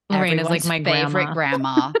Lorraine is like my favorite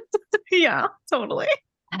grandma. Yeah, totally.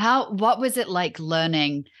 What was it like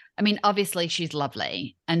learning? I mean, obviously she's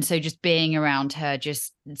lovely. And so just being around her,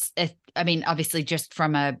 obviously just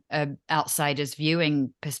from a outsider's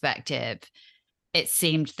viewing perspective, it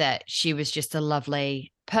seemed that she was just a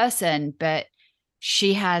lovely person, but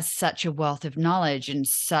she has such a wealth of knowledge and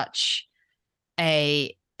such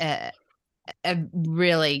a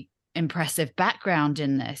really impressive background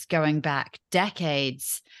in this, going back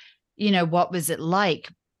decades. What was it like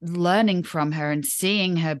learning from her and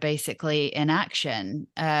seeing her basically in action,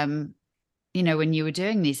 when you were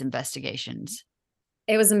doing these investigations?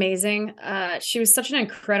 It was amazing. She was such an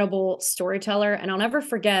incredible storyteller. And I'll never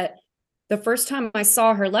forget the first time I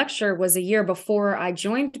saw her lecture was a year before I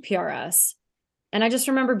joined PRS. And I just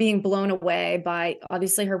remember being blown away by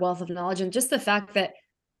obviously her wealth of knowledge and just the fact that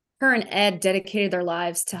her and Ed dedicated their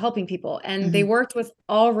lives to helping people. And they worked with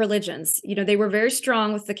all religions. They were very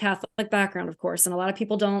strong with the Catholic background, of course, and a lot of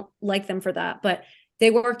people don't like them for that, but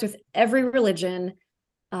they worked with every religion.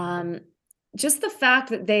 Just the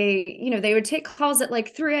fact that they would take calls at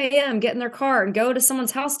like 3 a.m., get in their car and go to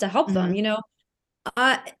someone's house to help them,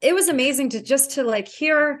 it was amazing to like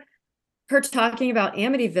hear her talking about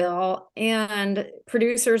Amityville and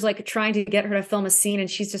producers like trying to get her to film a scene, and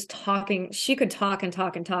she's just talking. She could talk and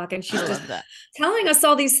talk and talk, and she's just telling us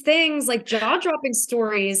all these things, like jaw-dropping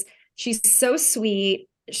stories. She's so sweet.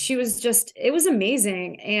 she was just, it was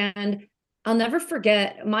amazing. And I'll never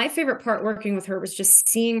forget, my favorite part working with her was just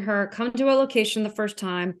seeing her come to a location the first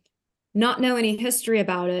time, not know any history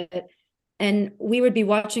about it. And we would be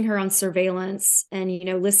watching her on surveillance and,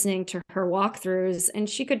 listening to her walkthroughs. And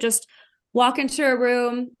she could just walk into a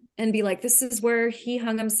room and be like, this is where he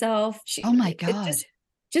hung himself. Oh my God.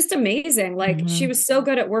 Just amazing. Like she was so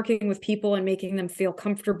good at working with people and making them feel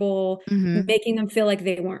comfortable, making them feel like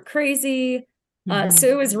they weren't crazy. So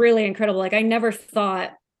it was really incredible. Like I never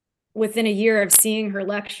thought within a year of seeing her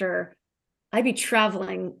lecture, I'd be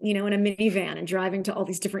traveling, in a minivan and driving to all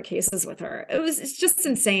these different cases with her. It's just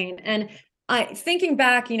insane. And thinking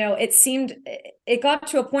back, it got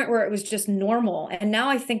to a point where it was just normal. And now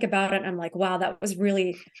I think about it and I'm like, wow, that was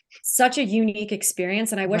really such a unique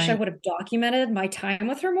experience. And I wish I would have documented my time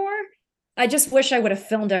with her more. I just wish I would have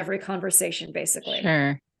filmed every conversation, basically.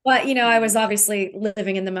 Sure. But, I was obviously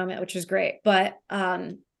living in the moment, which is great. But,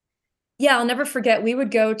 yeah, I'll never forget. We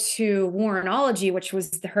would go to Warrenology, which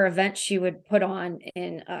was her event she would put on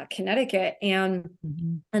in Connecticut. And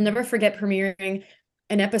I'll never forget premiering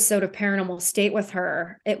an episode of Paranormal State with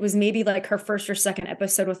her. It was maybe like her first or second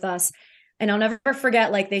episode with us. And I'll never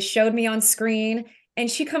forget, like they showed me on screen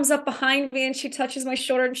and she comes up behind me and she touches my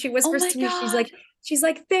shoulder and she whispers to me, she's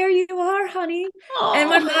like, there you are, honey. And in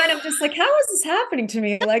my mind, I'm just like, how is this happening to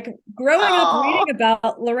me? Like growing up reading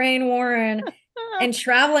about Lorraine Warren and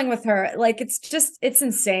traveling with her, like, it's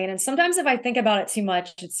insane. And sometimes if I think about it too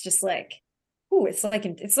much, it's just like, ooh, it's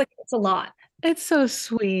a lot. It's so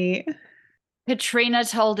sweet. Katrina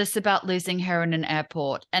told us about losing her in an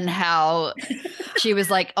airport and how she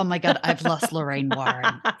was like, oh my God, I've lost Lorraine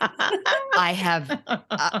Warren.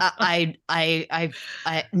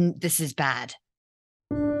 This is bad.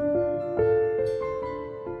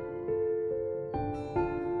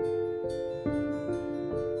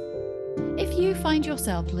 If you find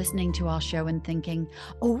yourself listening to our show and thinking,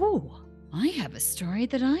 oh, I have a story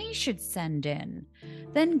that I should send in,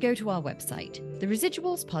 then go to our website,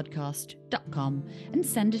 theresidualspodcast.com, and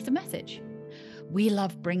send us a message. We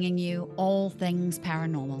love bringing you all things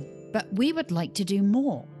paranormal, but we would like to do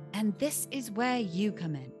more, and this is where you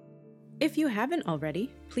come in. If you haven't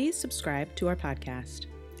already, please subscribe to our podcast.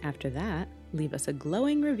 After that, leave us a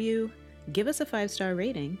glowing review, give us a 5-star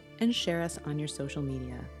rating, and share us on your social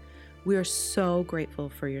media. We are so grateful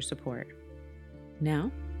for your support.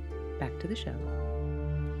 Now, back to the show.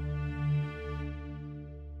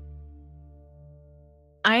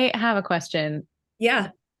 I have a question. Yeah.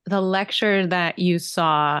 The lecture that you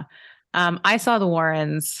saw, I saw the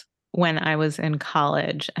Warrens when I was in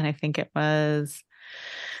college, and I think it was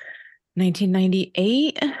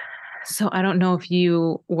 1998. So I don't know if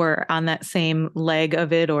you were on that same leg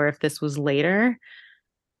of it or if this was later.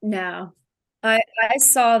 No, I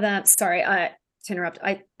saw that. Sorry, to interrupt.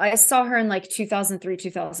 I saw her in like 2003,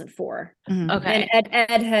 2004. Okay.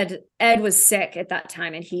 And Ed was sick at that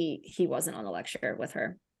time and he wasn't on the lecture with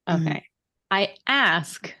her. Okay. I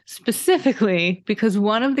ask specifically because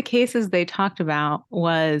one of the cases they talked about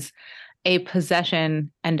was a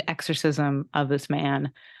possession and exorcism of this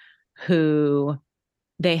man who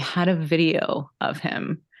they had a video of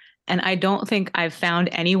him. And I don't think I've found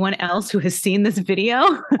anyone else who has seen this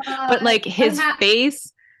video, but like his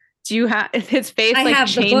face, do you have his face I like have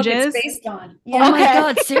changes? The book it's based on. Yeah. Oh my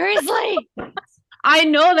God, seriously? I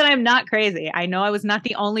know that I'm not crazy. I know I was not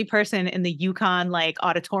the only person in the Yukon like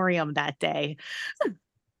auditorium that day.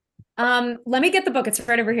 Let me get the book. It's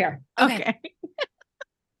right over here. Okay.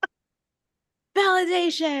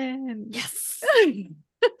 Validation. Yes.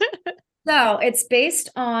 So it's based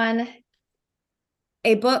on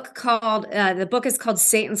a book called, the book is called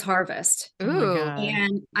Satan's Harvest. Ooh.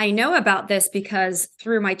 And I know about this because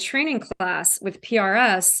through my training class with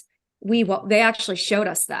PRS, they actually showed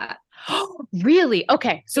us that. Really?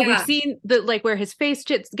 Okay. So Yeah. we've seen the like where his face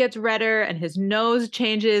gets redder and his nose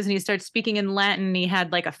changes and he starts speaking in Latin. He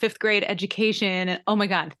had like a 5th grade education. And oh my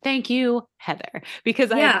God, thank you, Heather,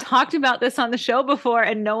 because I have talked about this on the show before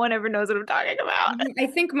and no one ever knows what I'm talking about. I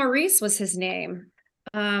think Maurice was his name.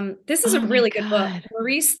 This is a really good book.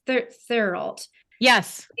 Maurice Therault.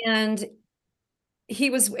 Yes. And he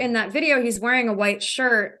was in that video, he's wearing a white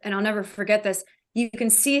shirt, and I'll never forget this. You can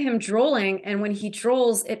see him drooling, and when he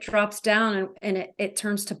drools, it drops down and it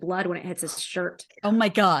turns to blood when it hits his shirt. Oh my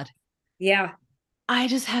God. Yeah. I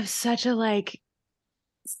just have such a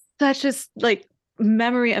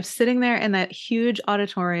memory of sitting there in that huge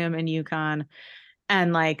auditorium in Yukon.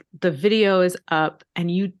 And like the video is up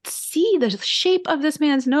and you see the shape of this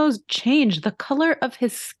man's nose change. The color of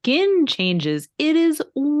his skin changes. It is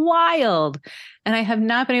wild. And I have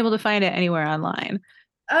not been able to find it anywhere online.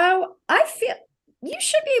 Oh, I feel You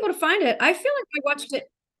should be able to find it. I feel like I watched it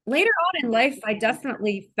later on in life. I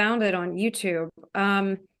definitely found it on YouTube.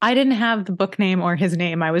 I didn't have the book name or his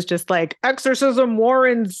name. I was just like, Exorcism,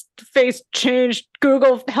 Warren's face changed.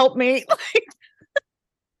 Google, help me.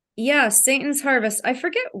 Yeah, Satan's Harvest. I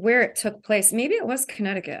forget where it took place. Maybe it was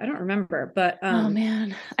Connecticut. I don't remember, but Oh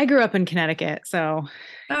man, I grew up in Connecticut, so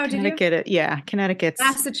oh, did you? Connecticut, yeah, Connecticut's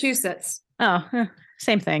Massachusetts.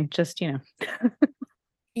 same thing, just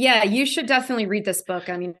Yeah, you should definitely read this book.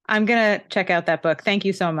 I mean, I'm gonna check out that book. Thank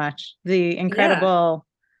you so much. The incredible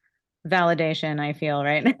validation I feel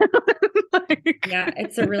right now. yeah,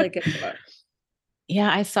 it's a really good book.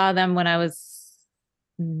 Yeah, I saw them when I was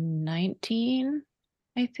 19,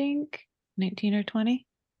 I think, 19 or 20.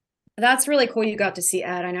 That's really cool. You got to see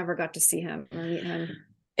Ed. I never got to see him or meet him.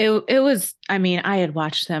 It was, I mean, I had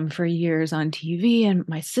watched them for years on TV, and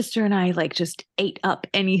my sister and I like just ate up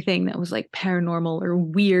anything that was like paranormal or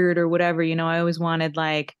weird or whatever. I always wanted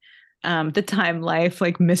like the time life,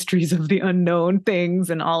 like mysteries of the unknown things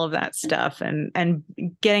and all of that stuff. And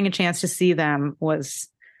getting a chance to see them was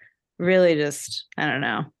really just, I don't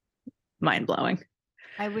know, mind blowing.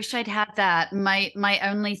 I wish I'd had that. My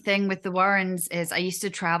only thing with the Warrens is I used to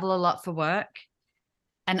travel a lot for work.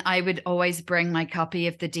 And I would always bring my copy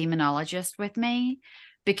of The Demonologist with me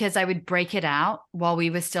because I would break it out while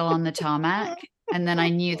we were still on the tarmac. And then I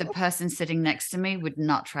knew the person sitting next to me would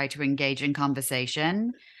not try to engage in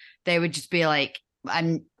conversation. They would just be like,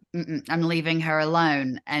 I'm leaving her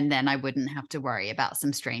alone. And then I wouldn't have to worry about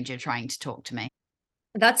some stranger trying to talk to me.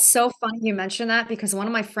 That's so funny you mentioned that because one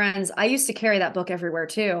of my friends, I used to carry that book everywhere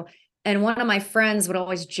too. And one of my friends would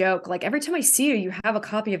always joke, like, every time I see you, you have a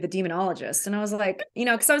copy of The Demonologist. And I was like,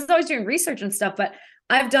 because I was always doing research and stuff, but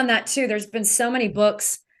I've done that too. There's been so many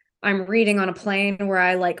books I'm reading on a plane where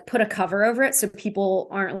I like put a cover over it so people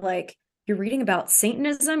aren't like, you're reading about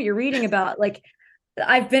Satanism, you're reading about like,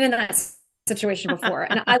 I've been in that situation before.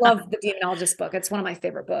 And I love The Demonologist book. It's one of my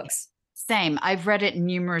favorite books. Same. I've read it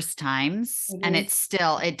numerous times and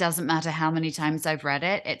Mhm. it doesn't matter how many times I've read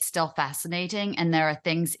it. It's still fascinating. And there are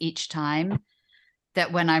things each time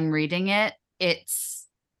that when I'm reading it, it's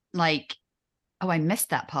like, oh, I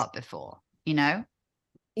missed that part before,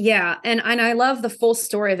 Yeah, and I love the full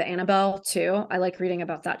story of Annabelle too. I like reading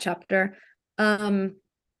about that chapter.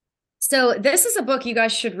 So this is a book you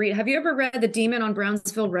guys should read. Have you ever read The Demon on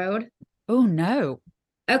Brownsville Road? Oh no.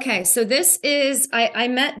 Okay, so this is I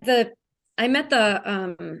met the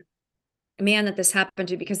man that this happened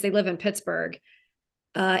to because they live in Pittsburgh.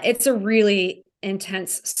 It's a really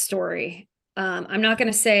intense story. I'm not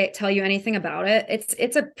going to tell you anything about it.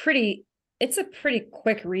 It's a pretty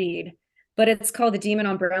quick read, but it's called The Demon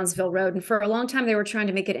on Brownsville Road, and for a long time they were trying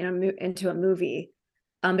to make it into a movie.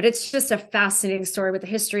 But it's just a fascinating story with the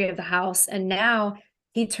history of the house, and now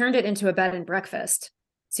he turned it into a bed and breakfast,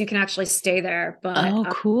 so you can actually stay there. But Oh,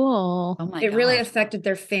 cool. Oh my it really God. affected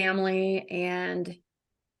their family, and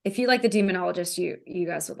if you like The Demonologist, you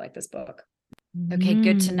guys would like this book. Okay,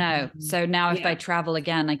 good to know. So now if I Yeah. travel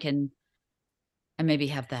again, I maybe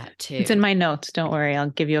have that too. It's in my notes. Don't worry.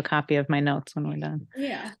 I'll give you a copy of my notes when we're done.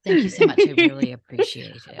 Yeah. Thank you so much. I really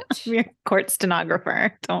appreciate it. I'm your court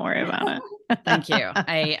stenographer. Don't worry about it. Thank you.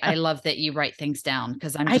 I love that you write things down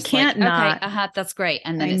because I'm I just can't like, not. okay, that's great.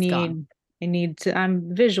 And then it's gone. I need to,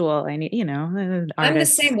 I'm visual. I need, I'm the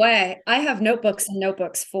artists. same way. I have notebooks and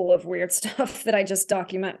notebooks full of weird stuff that I just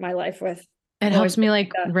document my life with. It I've helps always me been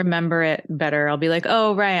like that. remember it better. I'll be like,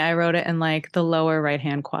 oh, right. I wrote it in like the lower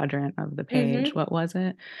right-hand quadrant of the page. Mhm. What was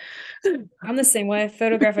it? I'm the same way.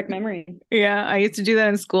 Photographic memory. Yeah, I used to do that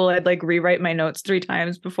in school. I'd like rewrite my notes 3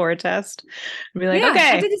 times before a test. I'd be like, Yeah, I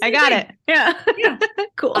okay, did the I same got thing. it. Yeah. Yeah.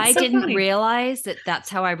 Cool. I so didn't funny. realize that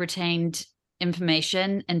that's how I retained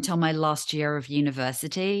information until my last year of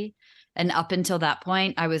university. And up until that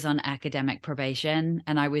point, I was on academic probation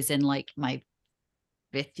and I was in like my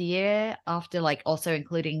 5th year after like also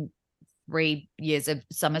including 3 years of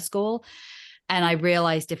summer school. And I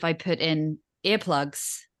realized if I put in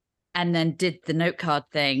earplugs and then did the note card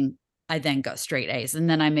thing, I then got straight A's. And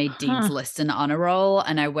then I made Dean's List and honor roll.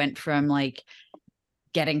 And I went from like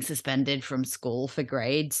getting suspended from school for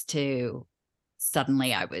grades to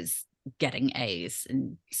suddenly I was getting A's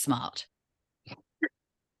and smart.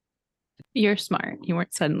 You're smart. You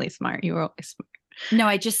weren't suddenly smart. You were always smart. No,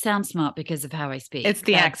 I just sound smart because of how I speak. It's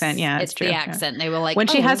the accent. Yeah, it's true. the accent. Yeah. They were like, when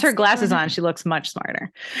she has her what's glasses going on, she looks much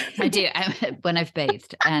smarter. I do. When I've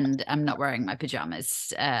bathed and I'm not wearing my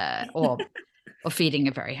pajamas or feeding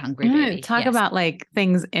a very hungry baby. Talk about like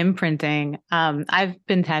things imprinting. I've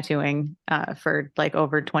been tattooing for like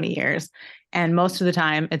over 20 years. And most of the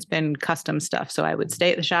time it's been custom stuff. So I would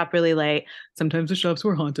stay at the shop really late. Sometimes the shops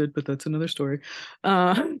were haunted, but that's another story.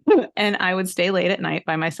 And I would stay late at night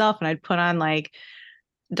by myself, and I'd put on like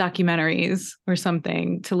documentaries or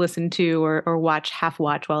something to listen to, or half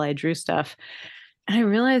watch while I drew stuff. And I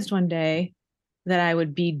realized one day that I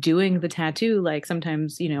would be doing the tattoo, like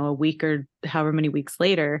sometimes, a week or however many weeks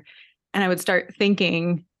later. And I would start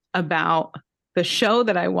thinking about the show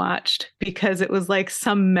that I watched, because it was like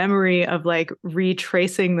some memory of like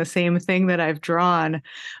retracing the same thing that I've drawn.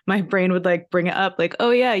 My brain would like bring it up like,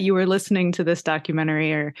 oh yeah, you were listening to this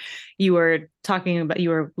documentary, or you were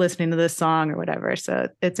listening to this song or whatever. So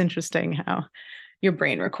it's interesting how your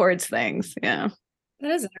brain records things. Yeah.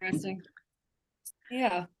 That is interesting.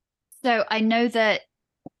 Yeah. So I know that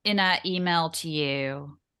in our email to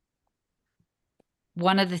you,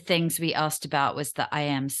 one of the things we asked about was the I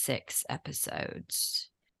Am 6 episodes.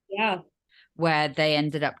 Yeah. Where they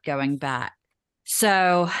ended up going back.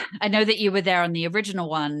 So I know that you were there on the original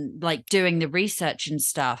one, like doing the research and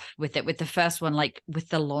stuff with it, with the first one, like with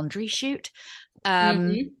the laundry chute.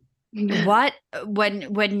 What, when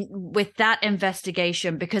with that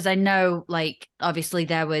investigation, because I know like obviously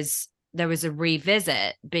there was a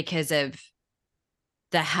revisit because of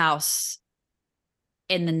the house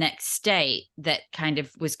in the next state that kind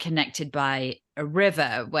of was connected by a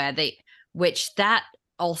river, which that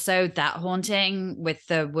haunting with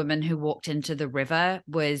the woman who walked into the river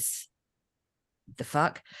was the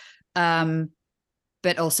fuck.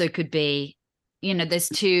 But also could be, there's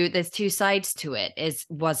two sides to it.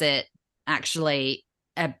 Was it actually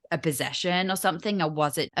a possession or something, or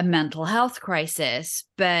was it a mental health crisis?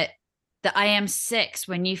 But the I Am 6,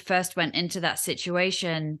 when you first went into that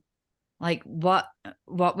situation, like what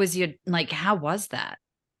was your, like, how was that?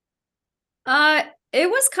 It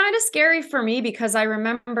was kind of scary for me because I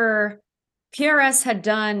remember PRS had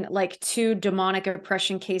done like 2 demonic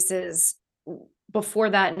oppression cases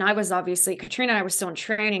before that. And I was obviously, Katrina and I were still in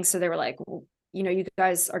training. So they were like, you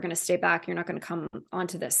guys are going to stay back. You're not going to come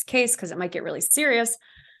onto this case because it might get really serious.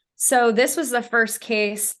 So this was the first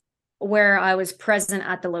case where I was present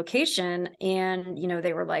at the location, and,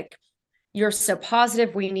 they were like, you're so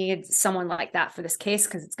positive, we need someone like that for this case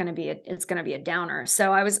because it's going to be a downer.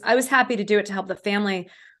 So I was happy to do it to help the family.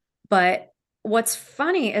 But what's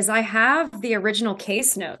funny is I have the original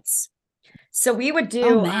case notes. So we would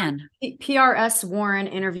do PRS Warren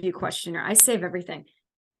interview questionnaire. I save everything.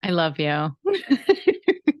 I love you.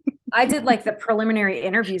 I did like the preliminary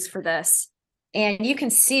interviews for this, and you can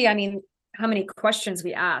see, how many questions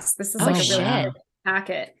we asked. This is like a really good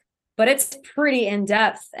packet. But it's pretty in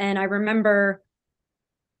depth. And I remember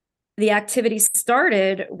the activity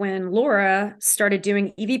started when Laura started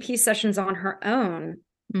doing EVP sessions on her own.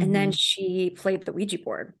 Mm-hmm. And then she played the Ouija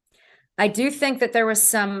board. I do think that there was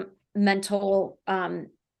some mental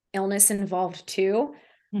illness involved too.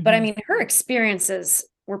 Mm-hmm. But her experiences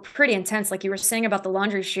were pretty intense. Like you were saying about the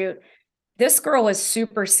laundry chute, this girl is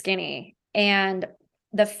super skinny. And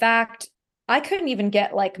the fact I couldn't even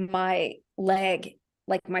get like my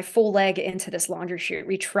full leg into this laundry chute.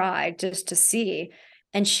 We tried just to see,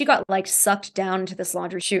 and she got like sucked down into this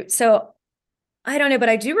laundry chute. So I don't know, but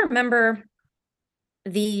I do remember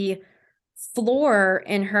the floor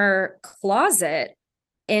in her closet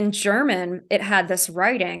in German. It had this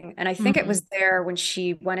writing, and I think it was there when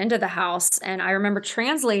she went into the house. And I remember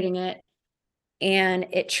translating it, and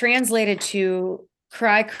it translated to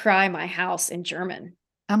 "Cry, cry, my house" in German.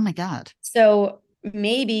 Oh my God. So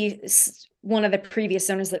maybe one of the previous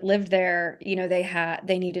owners that lived there,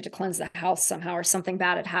 they needed to cleanse the house somehow, or something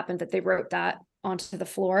bad had happened that they wrote that onto the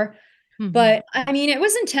floor. Mm-hmm. But it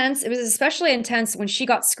was intense. It was especially intense when she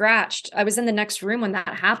got scratched. I was in the next room when that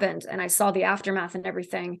happened, and I saw the aftermath and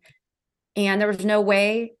everything. And there was no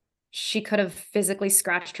way she could have physically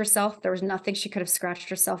scratched herself. There was nothing she could have scratched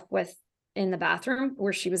herself with in the bathroom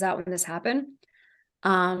where she was at when this happened.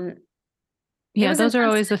 Yeah, those are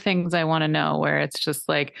always the things I want to know, where it's just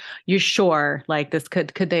like, you're sure, like this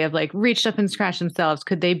could they have like reached up and scratched themselves?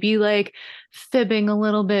 Could they be like fibbing a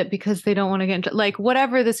little bit because they don't want to get into, like,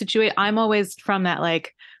 whatever the situation? I'm always from that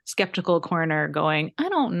like skeptical corner going, I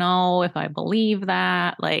don't know if I believe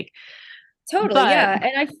that. Like, totally. Yeah.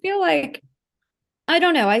 And I feel like, I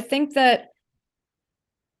don't know. I think that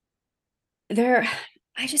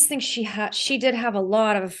I just think she did have a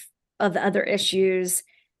lot of other issues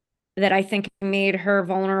that I think made her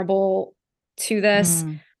vulnerable to this.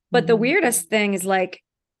 But the weirdest thing is like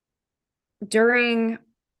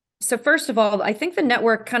so first of all, I think the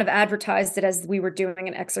network kind of advertised it as we were doing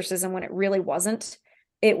an exorcism when it really wasn't.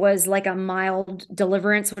 It was like a mild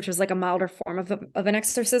deliverance, which was like a milder form of an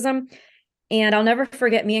exorcism. And I'll never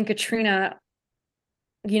forget me and Katrina,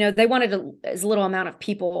 they wanted as little amount of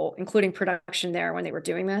people, including production there when they were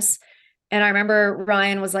doing this. And I remember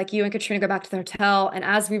Ryan was like, you and Katrina go back to the hotel. And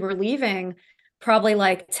as we were leaving, probably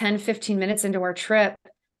like 10, 15 minutes into our trip,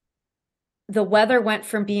 the weather went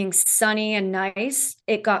from being sunny and nice.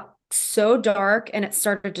 It got so dark and it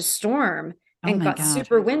started to storm Oh and my got God.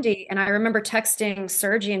 super windy. And I remember texting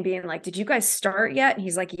Sergi and being like, did you guys start yet? And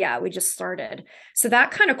he's like, yeah, we just started. So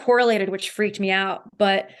that kind of correlated, which freaked me out.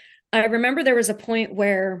 But I remember there was a point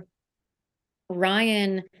where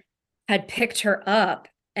Ryan had picked her up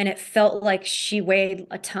and it felt like she weighed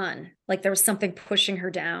a ton. Like there was something pushing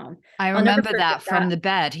her down. I I'll never remember that forget from the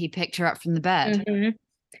bed. He picked her up from the bed. Mhm.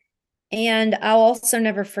 And I'll also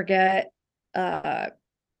never forget,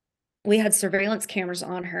 we had surveillance cameras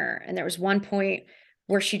on her, and there was one point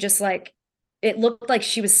where she just like, it looked like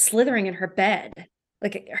she was slithering in her bed.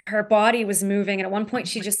 Like her body was moving. And at one point,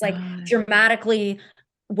 she just like God. dramatically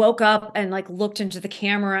woke up and like looked into the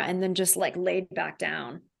camera and then just like laid back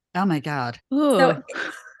down. Oh my God. Ooh. So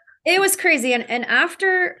it was crazy. And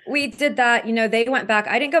after we did that, they went back.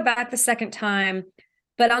 I didn't go back the second time,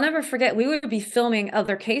 but I'll never forget, we would be filming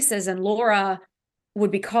other cases and Laura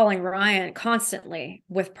would be calling Ryan constantly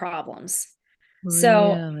with problems.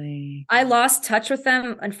 So Really? I lost touch with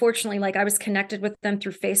them. Unfortunately, like I was connected with them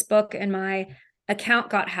through Facebook and my account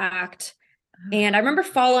got hacked. And I remember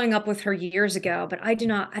following up with her years ago, but I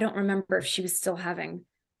don't remember if she was still having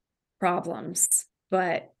problems.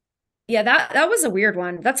 But yeah, that was a weird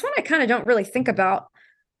one. That's one I kind of don't really think about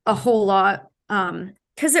a whole lot.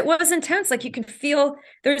 Because it was intense. Like you can feel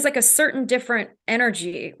there's like a certain different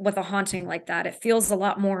energy with a haunting like that. It feels a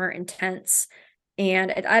lot more intense.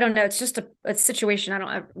 And I don't know, it's just a situation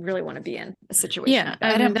I really want to be in, a situation Yeah, like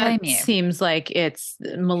that. I don't that blame you. seems like it's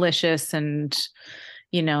malicious and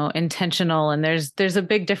intentional. And there's a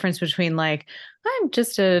big difference between like, I'm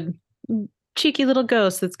just a cheeky little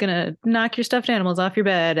ghost that's gonna knock your stuffed animals off your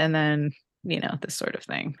bed, and then this sort of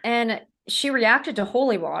thing. And she reacted to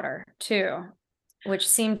holy water too, which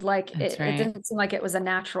seemed like That's it right. didn't seem like it was a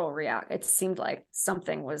natural react. It seemed like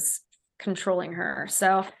something was controlling her.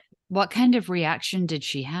 So What kind of reaction did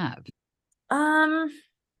she have? I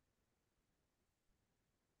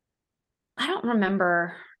don't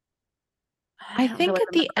remember. I don't think really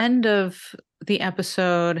at the remember. end of the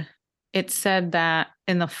episode, it said that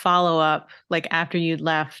in the follow-up, like after you'd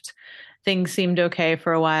left, things seemed okay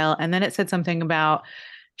for a while. And then it said something about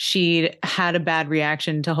she'd had a bad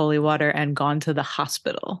reaction to holy water and gone to the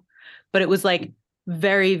hospital. But it was like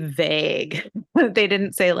very vague. They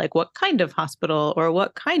didn't say like what kind of hospital or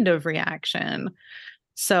what kind of reaction.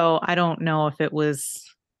 So I don't know if it was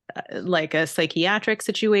like a psychiatric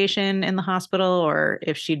situation in the hospital or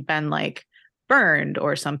if she'd been like burned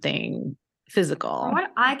or something physical. From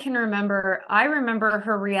what I can remember, I remember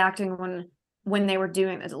her reacting when they were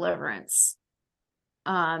doing the deliverance.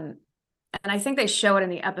 And I think they show it in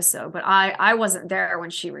the episode, but I wasn't there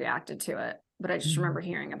when she reacted to it, but I just remember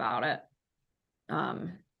hearing about it.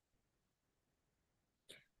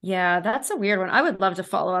 Yeah, that's a weird one. I would love to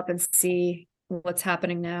follow up and see what's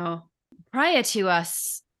happening now. Prior to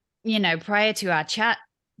us, prior to our chat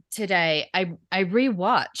today, I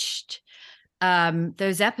rewatched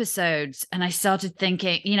those episodes and I started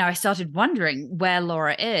thinking, I started wondering where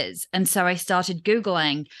Laura is. And so I started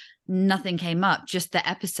Googling, nothing came up, just the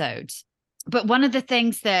episodes. But one of the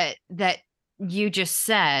things that you just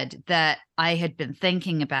said that I had been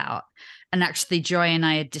thinking about, and actually Joy and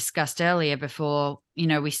I had discussed earlier before,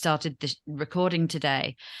 we started the recording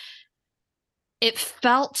today, it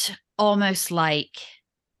felt almost like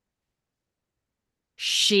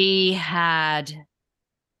she had,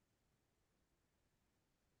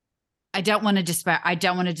 I don't want to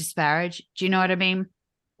disparage. Do you know what I mean?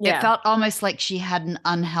 Yeah. It felt almost like she had an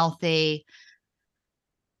unhealthy,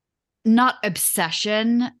 not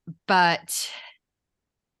obsession, but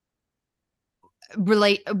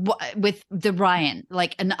relate with the Ryan,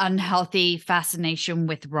 like an unhealthy fascination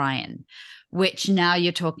with Ryan, which now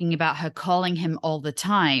you're talking about her calling him all the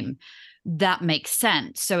time. That makes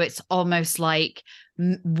sense. So it's almost like,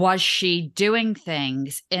 was she doing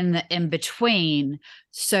things in the in between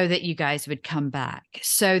so that you guys would come back,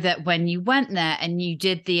 so that when you went there and you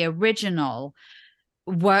did the original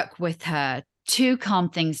work with her to calm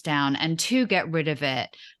things down and to get rid of it,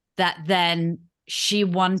 that then she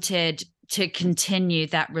wanted to continue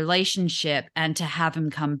that relationship and to have him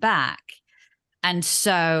come back. And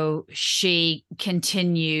so she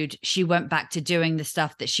went back to doing the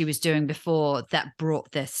stuff that she was doing before that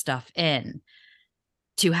brought this stuff in,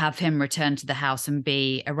 to have him return to the house and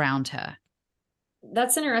be around her.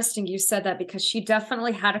 That's interesting you said that, because she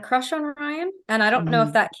definitely had a crush on Ryan. And I don't know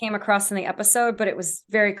if that came across in the episode, but it was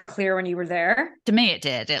very clear when you were there. To me, it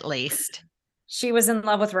did, at least. She was in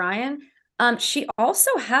love with Ryan. She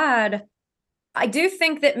also had, I do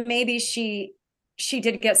think that maybe she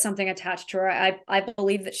did get something attached to her. I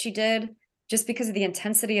believe that she did, just because of the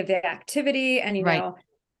intensity of the activity and,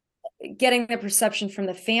 getting the perception from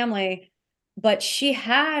the family. But she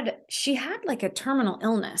had like a terminal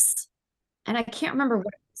illness, and I can't remember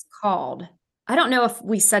what it was called. I don't know if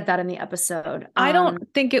we said that in the episode. I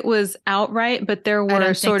don't think it was outright, but there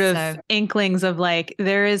were sort of inklings of like,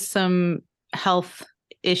 there is some health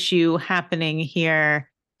issue happening here.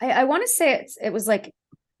 I want to say it was like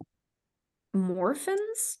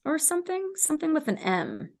morphins or something with an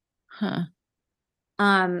M. Huh.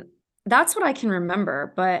 That's what I can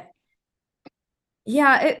remember, but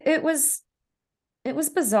yeah, it was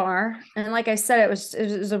bizarre. And like I said, it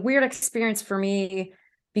was a weird experience for me,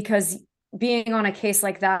 because being on a case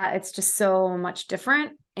like that, it's just so much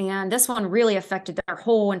different. And this one really affected their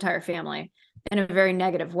whole entire family in a very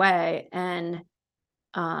negative way. And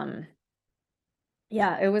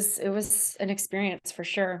yeah, it was an experience for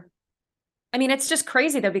sure. I mean, it's just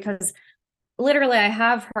crazy though, because literally I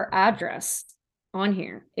have her address on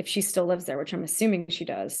here if she still lives there, which I'm assuming she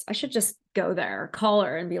does. I should just go there, call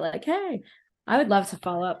her and be like, hey, I would love to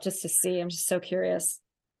follow up just to see. I'm just so curious.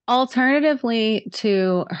 Alternatively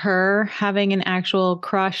to her having an actual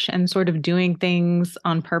crush and sort of doing things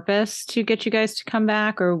on purpose to get you guys to come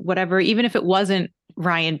back or whatever, even if it wasn't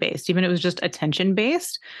Ryan based, even if it was just attention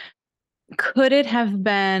based, could it have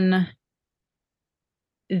been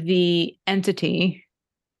the entity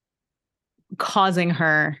causing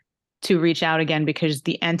her to reach out again because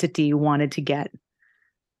the entity wanted to get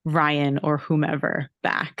Ryan or whomever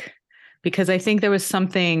back? Because I think there was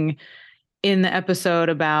something in the episode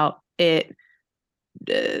about it,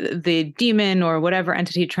 the demon or whatever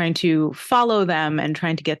entity trying to follow them and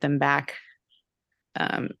trying to get them back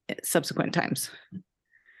subsequent times.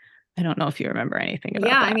 I don't know if you remember anything about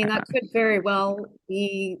that. Yeah, I mean, that could very well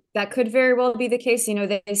be the case. You know,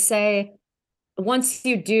 they say once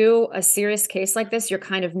you do a serious case like this, you're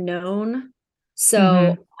kind of known.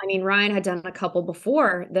 So, I mean, Ryan had done a couple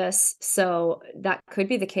before this, so that could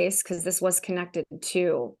be the case, because this was connected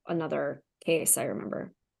to another case, I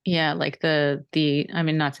remember. Yeah, like the I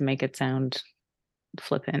mean, not to make it sound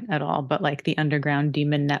flippant at all, but like the underground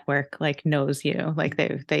demon network like knows you, like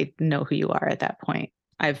they know who you are at that point.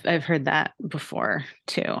 I've heard that before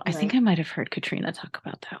too. Right. I think I might have heard Katrina talk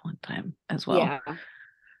about that one time as well. Yeah.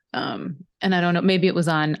 And I don't know, maybe it was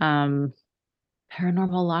on Paranormal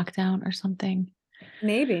Lockdown or something.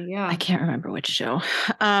 Maybe, yeah. I can't remember which show.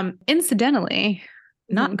 Incidentally,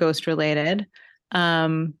 not ghost related.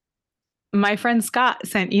 My friend Scott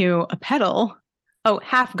sent you a pedal. Oh,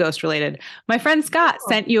 half ghost related. My friend Scott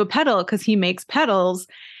sent you a pedal because he makes pedals.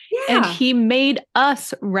 Yeah. And he made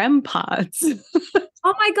us REM pods.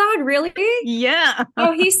 Oh my God, really? Yeah.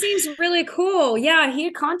 Oh, he seems really cool. Yeah,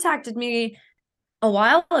 he contacted me a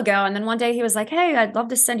while ago, and then one day he was like, hey, I'd love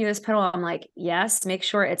to send you this pedal. I'm like, yes, make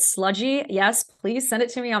sure it's sludgy. Yes, please send it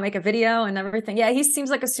to me. I'll make a video and everything. Yeah, he seems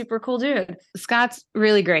like a super cool dude. Scott's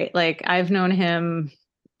really great. Like, I've known him,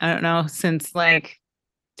 I don't know, since like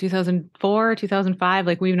 2004, 2005.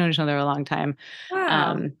 Like, we've known each other a long time.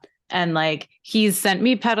 Wow. And like, he's sent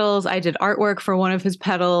me pedals. I did artwork for one of his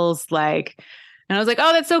pedals. Like, and I was like,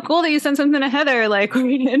 oh, that's so cool that you sent something to Heather. Like, we're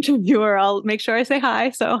going to interview her. I'll make sure I say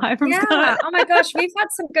hi. So hi from Scott. Oh my gosh. We've had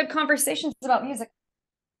some good conversations about music.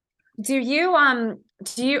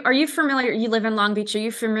 Are you familiar? You live in Long Beach. Are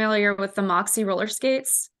you familiar with the Moxie roller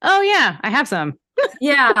skates? Oh yeah. I have some.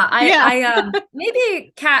 Yeah. I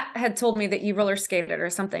maybe Kat had told me that you roller skated or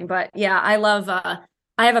something, but yeah, I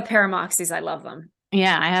have a pair of Moxies. I love them.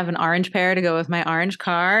 Yeah, I have an orange pair to go with my orange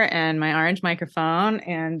car and my orange microphone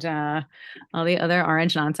and all the other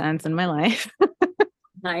orange nonsense in my life.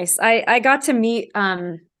 Nice. I got to meet,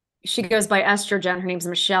 she goes by Estrogen. Her name's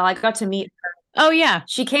Michelle. I got to meet her. Oh, yeah.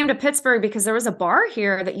 She came to Pittsburgh because there was a bar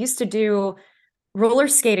here that used to do roller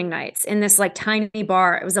skating nights in this like tiny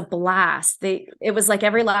bar. It was a blast. It was like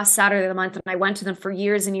every last Saturday of the month, and I went to them for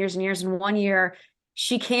years and years and years. And one year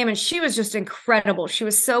she came and she was just incredible. She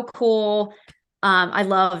was so cool. I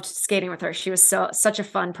loved skating with her. She was such a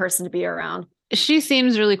fun person to be around. She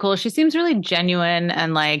seems really cool. She seems really genuine,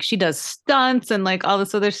 and like she does stunts and like all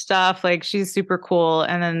this other stuff. Like, she's super cool.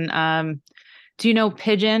 And then do you know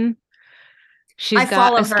Pigeon? I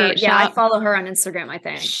follow her. Yeah, I follow her on Instagram, I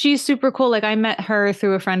think. She's super cool. Like, I met her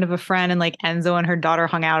through a friend of a friend, and like Enzo and her daughter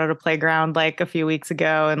hung out at a playground like a few weeks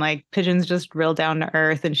ago. And like Pigeon's just real down to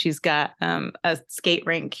earth, and she's got a skate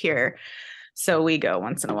rink here So we go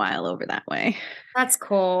once in a while over that way. That's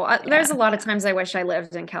cool. There's a lot of times I wish I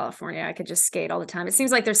lived in California. I could just skate all the time. It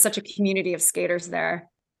seems like there's such a community of skaters there.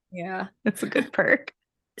 Yeah. It's a good perk.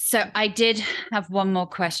 So I did have one more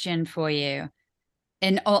question for you.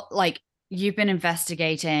 Like, you've been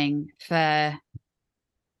investigating for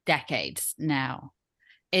decades now.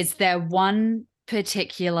 Is there one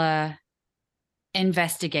particular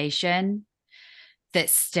investigation that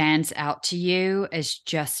stands out to you as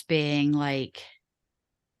just being like,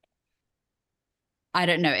 I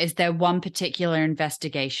don't know, is there one particular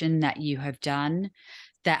investigation that you have done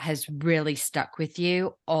that has really stuck with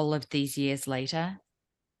you all of these years later?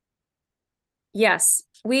 Yes.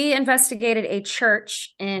 We investigated a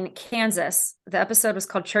church in Kansas. The episode was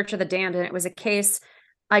called Church of the Damned, and it was a case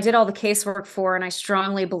I did all the casework for, and I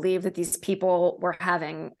strongly believe that these people were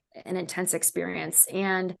having an intense experience.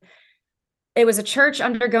 And it was a church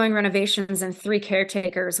undergoing renovations, and 3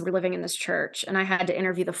 caretakers were living in this church. And I had to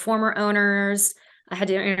interview the former owners. I had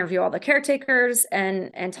to interview all the caretakers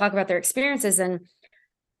and talk about their experiences. And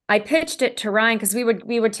I pitched it to Ryan because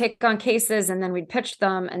we would take on cases and then we'd pitch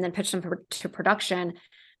them and then pitch them to production.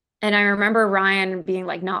 And I remember Ryan being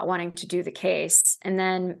like not wanting to do the case. And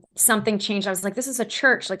then something changed. I was like, this is a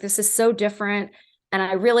church. Like, this is so different. And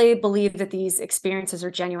I really believe that these experiences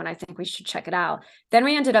are genuine. I think we should check it out. Then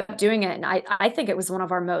we ended up doing it. And I think it was one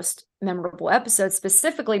of our most memorable episodes,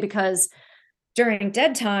 specifically because during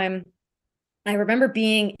dead time, I remember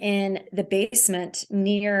being in the basement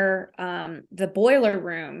near the boiler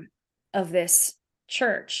room of this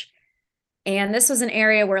church. And this was an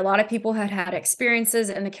area where a lot of people had had experiences,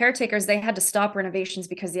 and the caretakers, they had to stop renovations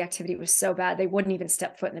because the activity was so bad. They wouldn't even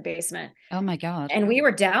step foot in the basement. Oh my God. And we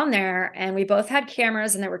were down there, and we both had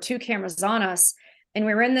cameras, and there were 2 cameras on us. And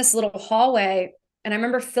we were in this little hallway. And I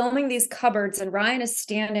remember filming these cupboards, and Ryan is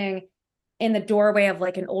standing in the doorway of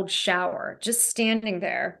like an old shower, just standing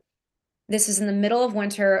there. This is in the middle of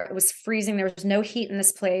winter. It was freezing. There was no heat in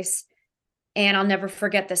this place. And I'll never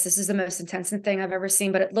forget this. This is the most intense thing I've ever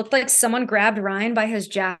seen, but it looked like someone grabbed Ryan by his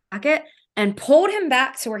jacket and pulled him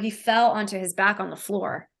back to where he fell onto his back on the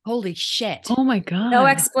floor. Holy shit. Oh my God. No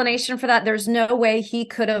explanation for that. There's no way he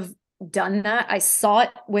could have done that. I saw it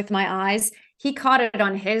with my eyes. He caught it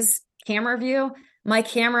on his camera view. My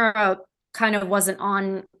camera kind of wasn't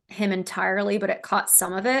on him entirely, but it caught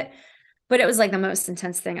some of it. But it was like the most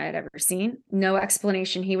intense thing I had ever seen. No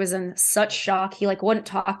explanation. He was in such shock. He like wouldn't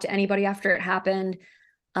talk to anybody after it happened.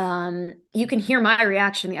 You can hear my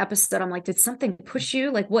reaction in the episode. I'm like, did something push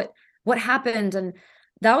you? Like what happened? And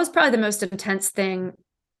that was probably the most intense thing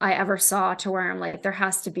I ever saw, to where I'm like, there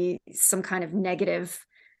has to be some kind of negative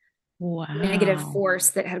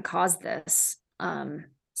force that had caused this.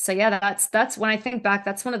 So yeah, that's when I think back,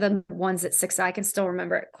 that's one of the ones that sticks. I can still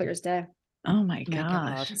remember it clear as day. Oh my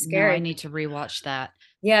gosh. It's scary. No, I need to rewatch that.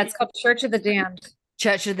 Yeah, it's called Church of the Damned.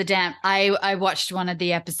 Church of the Damned. I watched one of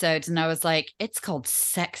the episodes and I was like, it's called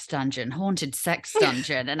Sex Dungeon, Haunted Sex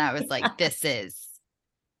Dungeon. And I was like,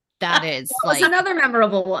 that is like another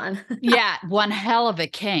memorable one. Yeah, one hell of a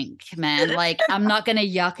kink, man. Like, I'm not going to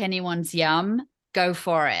yuck anyone's yum. Go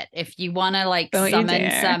for it. If you want to like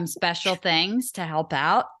summon some special things to help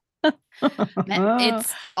out,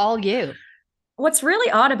 it's all you. What's really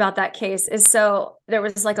odd about that case is, so there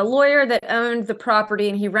was like a lawyer that owned the property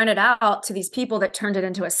and he rented out to these people that turned it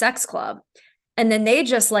into a sex club. And then they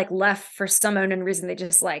just like left for some unknown reason. They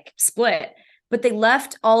just like split, but they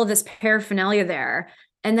left all of this paraphernalia there.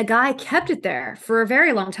 And the guy kept it there for a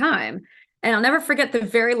very long time. And I'll never forget the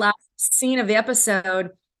very last scene of the episode.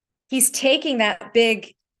 He's taking that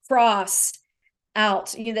big cross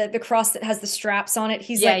out, you know, the cross that has the straps on it.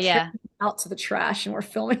 He's out to the trash, and we're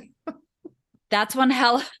filming. That's one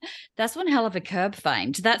hell of a curb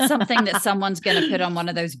find. That's something that someone's going to put on one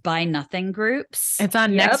of those buy nothing groups. It's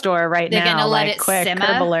on Nextdoor right They're now. They're going to let it quick, simmer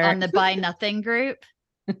on the buy nothing group.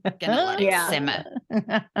 Gonna let it simmer.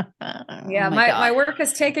 Yeah, my work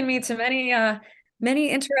has taken me to many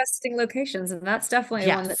interesting locations, and that's definitely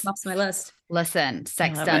one that tops my list. Listen,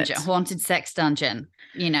 Sex Dungeon, Haunted Sex Dungeon.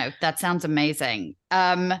 You know, that sounds amazing.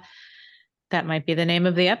 That might be the name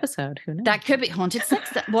of the episode. Who knows? That could be Haunted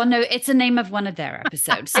Sex. Well, no, it's the name of one of their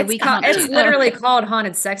episodes. So it's literally called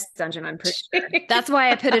Haunted Sex Dungeon, I'm pretty sure. That's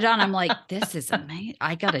why I put it on. I'm like, this is amazing.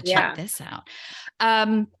 I got to check this out.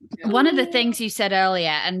 One of the things you said earlier,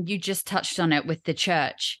 and you just touched on it with the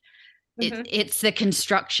church, it's the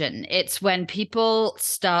construction. It's when people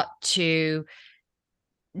start to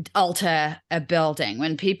alter a building,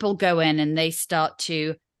 when people go in and they start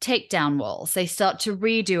to take down walls, they start to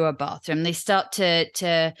redo a bathroom, they start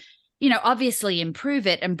to obviously improve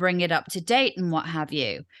it and bring it up to date and what have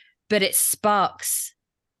you, but it sparks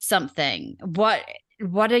something.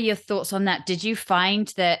 What are your thoughts on that? Did you find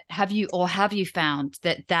that, have you found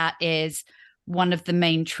that that is one of the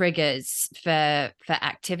main triggers for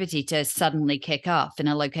activity to suddenly kick off in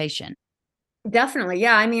a location? Definitely.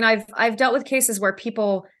 Yeah. I mean, I've dealt with cases where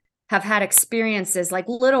people have had experiences like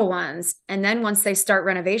little ones, and then once they start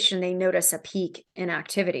renovation, they notice a peak in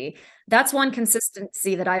activity. That's one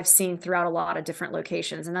consistency that I've seen throughout a lot of different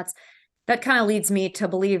locations. And that kind of leads me to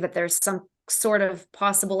believe that there's some sort of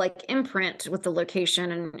possible like imprint with the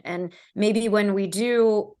location. And maybe when we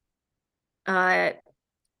do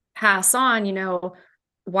pass on,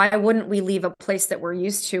 why wouldn't we leave a place that we're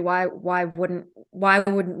used to? Why wouldn't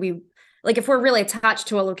we, like, if we're really attached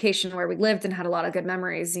to a location where we lived and had a lot of good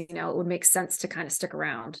memories, it would make sense to kind of stick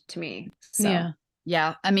around, to me. So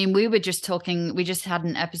yeah. I mean, we just had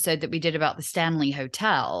an episode that we did about the Stanley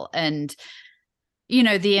Hotel, and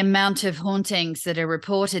the amount of hauntings that are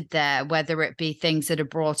reported there, whether it be things that are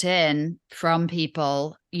brought in from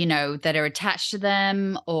people, that are attached to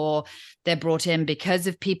them, or they're brought in because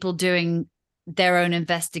of people doing their own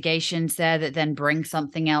investigations there that then bring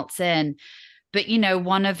something else in. But,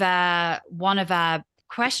 one of our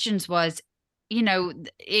questions was,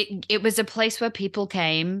 it was a place where people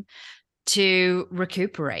came to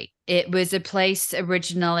recuperate. It was a place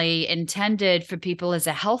originally intended for people as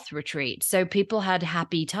a health retreat. So people had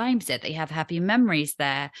happy times there. They have happy memories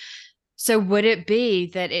there. So would it be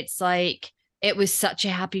that it's like, it was such a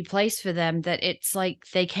happy place for them that it's like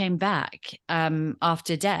they came back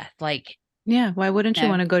after death? Like, yeah, why wouldn't you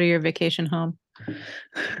want to go to your vacation home?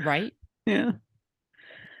 Right. Yeah.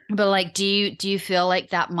 But like, do you feel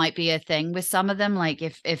like that might be a thing with some of them? Like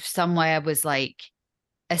if somewhere was like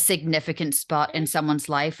a significant spot in someone's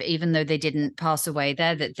life, even though they didn't pass away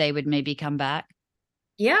there, that they would maybe come back?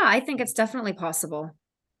 Yeah, I think it's definitely possible.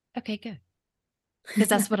 Okay, good. Because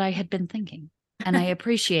that's what I had been thinking. And I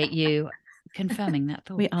appreciate you confirming that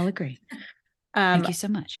thought. We all agree. Thank you so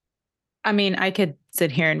much. I mean, I could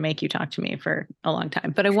sit here and make you talk to me for a long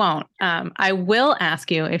time, but I won't. I will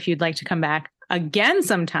ask you if you'd like to come back again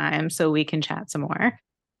sometime so we can chat some more.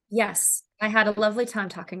 Yes. I had a lovely time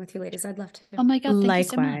talking with you ladies. I'd love to. Oh my God. Thank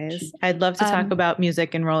Likewise. you so much. I'd love to talk about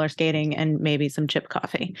music and roller skating and maybe some chip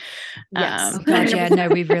coffee. Yes. Oh God, yeah, no,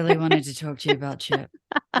 we really wanted to talk to you about chip.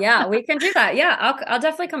 Yeah, we can do that. Yeah, I'll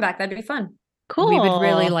definitely come back. That'd be fun. Cool. We would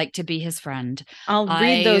really like to be his friend. I'll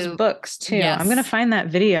read those books too. Yes. I'm going to find that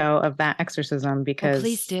video of that exorcism because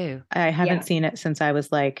please do. I haven't seen it since I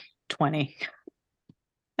was like 20.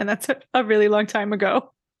 And that's a really long time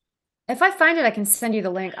ago. If I find it, I can send you the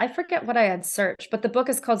link. I forget what I had searched, but the book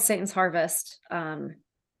is called Satan's Harvest.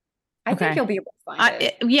 I think you'll be able to find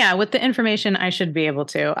it. Yeah, with the information, I should be able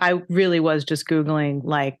to. I really was just Googling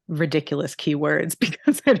like ridiculous keywords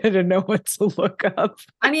because I didn't know what to look up.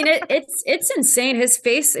 I mean, it's insane. His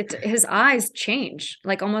face, his eyes change,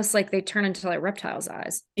 like almost like they turn into like reptiles'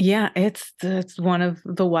 eyes. Yeah, it's one of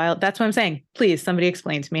the wild. That's what I'm saying. Please, somebody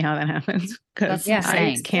explain to me how that happens because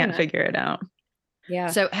I can't figure it out. Yeah.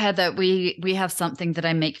 So Heather, we have something that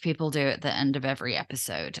I make people do at the end of every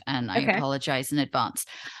episode, and I apologize in advance.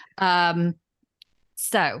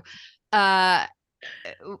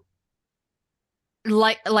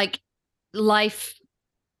 Like life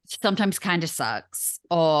sometimes kind of sucks,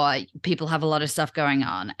 or people have a lot of stuff going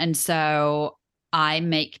on, and so I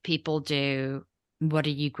make people do, what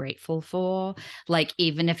are you grateful for? Like,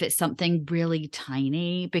 even if it's something really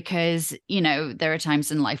tiny, because, there are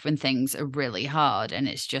times in life when things are really hard and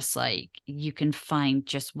it's just like, you can find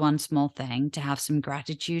just one small thing to have some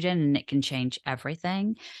gratitude in and it can change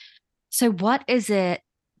everything. So what is it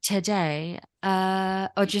today,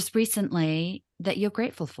 or just recently, that you're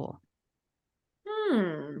grateful for?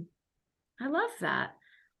 I love that.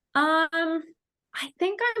 I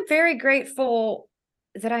think I'm very grateful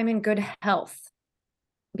that I'm in good health.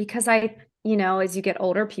 Because as you get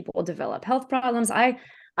older, people develop health problems.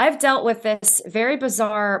 I've dealt with this very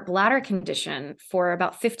bizarre bladder condition for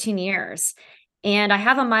about 15 years. And I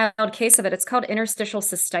have a mild case of it. It's called interstitial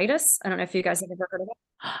cystitis. I don't know if you guys have ever heard of it.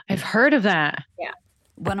 I've heard of that. Yeah.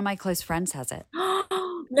 One of my close friends has it.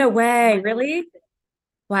 No way. Really?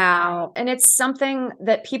 Wow. And it's something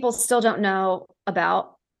that people still don't know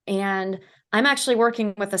about. And I'm actually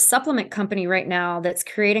working with a supplement company right now that's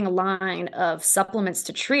creating a line of supplements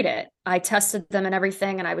to treat it. I tested them and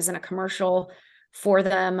everything, and I was in a commercial for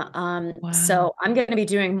them. Wow. So I'm going to be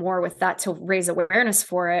doing more with that to raise awareness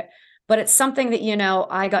for it. But it's something that,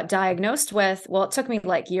 I got diagnosed with. Well, it took me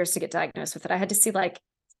like years to get diagnosed with it. I had to see like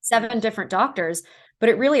 7 different doctors, but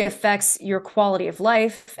it really affects your quality of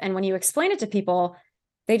life. And when you explain it to people,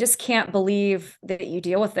 they just can't believe that you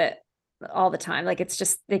deal with it all the time. Like it's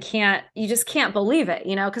just, you just can't believe it,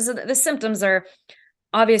 because the symptoms are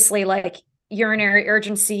obviously like urinary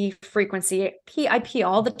urgency, frequency. I pee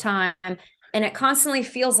all the time. And it constantly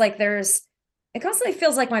feels like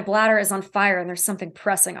my bladder is on fire and there's something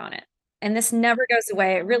pressing on it. And this never goes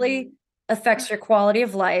away. It really affects your quality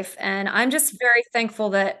of life. And I'm just very thankful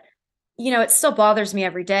that, it still bothers me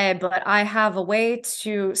every day, but I have a way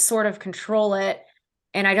to sort of control it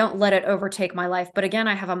and I don't let it overtake my life. But again,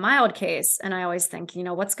 I have a mild case and I always think,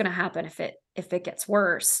 what's going to happen if it gets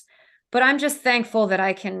worse? But I'm just thankful that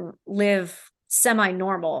I can live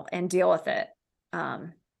semi-normal and deal with it.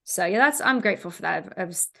 So yeah, I'm grateful for that.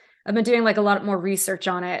 I've been doing like a lot more research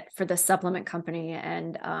on it for the supplement company.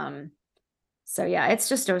 And so yeah, it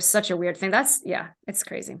was such a weird thing. It's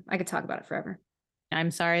crazy. I could talk about it forever. I'm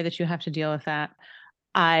sorry that you have to deal with that.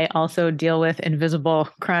 I also deal with invisible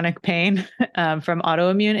chronic pain from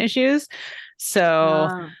autoimmune issues.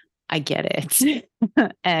 So I get it.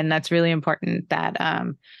 And that's really important that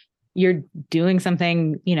you're doing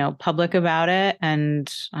something, public about it. And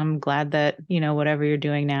I'm glad that, whatever you're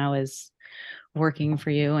doing now is working for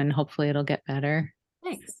you and hopefully it'll get better.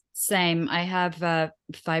 Thanks. Same. I have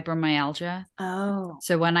fibromyalgia. Oh.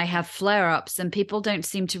 So when I have flare-ups, and people don't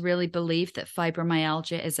seem to really believe that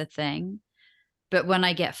fibromyalgia is a thing, but when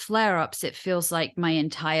I get flare-ups, it feels like my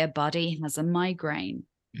entire body has a migraine.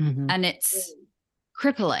 Mm-hmm. And it's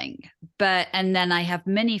crippling. And then I have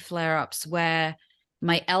mini flare-ups where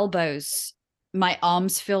my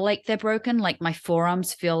arms feel like they're broken, like my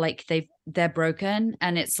forearms feel like they're broken.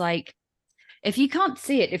 And it's like, if you can't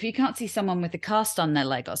see someone with a cast on their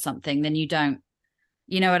leg or something, then you don't,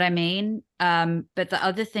 you know what I mean? But the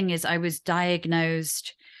other thing is I was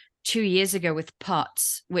diagnosed 2 years ago with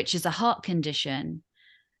POTS, which is a heart condition.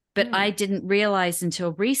 But I didn't realize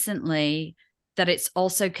until recently that it's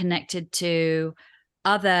also connected to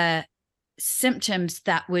other symptoms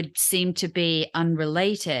that would seem to be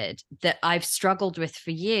unrelated that I've struggled with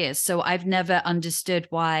for years. So I've never understood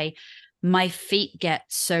why my feet get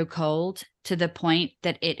so cold to the point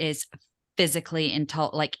that it is physically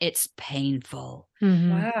intolerable, like it's painful.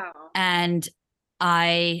 Mm-hmm. Wow. And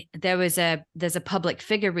there's a public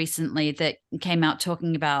figure recently that came out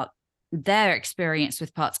talking about their experience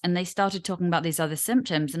with POTS, and they started talking about these other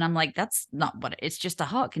symptoms. And I'm like, that's not it's just a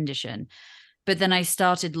heart condition. But then I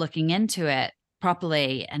started looking into it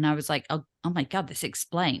properly and I was like, oh my God, this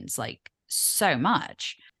explains like so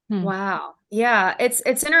much. Wow. Yeah. It's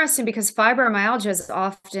interesting because fibromyalgia is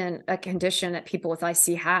often a condition that people with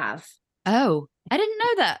IC have. Oh, I didn't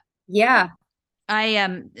know that. Yeah.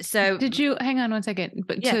 So did you hang on one second,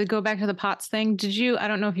 but to go back to the POTS thing, I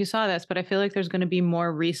don't know if you saw this, but I feel like there's going to be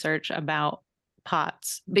more research about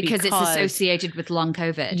POTS because it's associated with long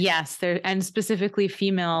COVID. Yes. And specifically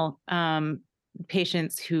female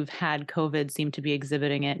patients who've had COVID seem to be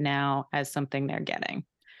exhibiting it now as something they're getting.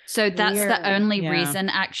 So that's the only reason,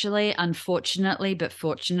 actually, unfortunately, but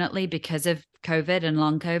fortunately, because of COVID and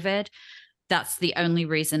long COVID, that's the only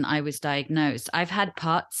reason I was diagnosed. I've had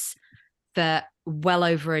POTS for well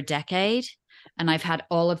over a decade, and I've had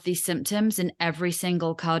all of these symptoms, and every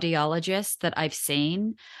single cardiologist that I've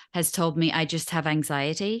seen has told me I just have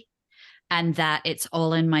anxiety and that it's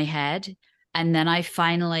all in my head. And then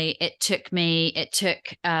it took me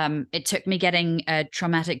getting a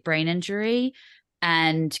traumatic brain injury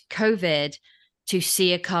and COVID to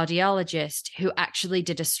see a cardiologist who actually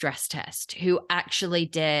did a stress test, who actually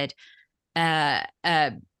did an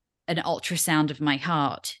ultrasound of my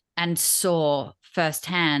heart and saw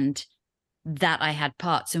firsthand that I had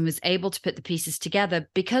POTS and was able to put the pieces together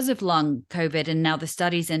because of long COVID and now the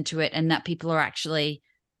studies into it and that people are actually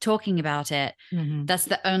talking about it. Mm-hmm. That's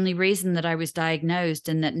the only reason that I was diagnosed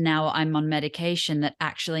and that now I'm on medication that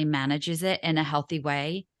actually manages it in a healthy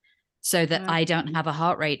way so that I don't have a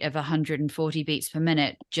heart rate of 140 beats per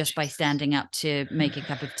minute just by standing up to make a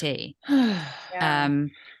cup of tea.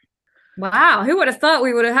 Wow, who would have thought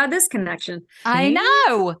we would have had this connection? I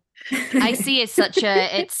know. I see it's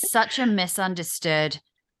such a misunderstood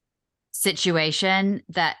situation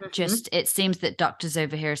that just it seems that doctors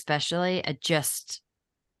over here especially are just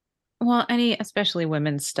especially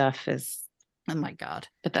women's stuff is, oh my God.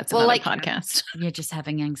 But that's another podcast. You're just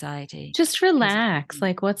having anxiety. Just relax.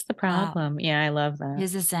 Like, what's the problem? Wow. Yeah, I love that.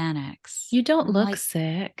 Here's a Xanax. You don't look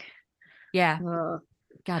sick. Yeah.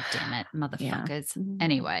 God damn it, motherfuckers. Yeah.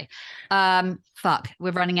 Anyway, fuck,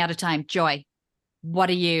 we're running out of time. Joy, what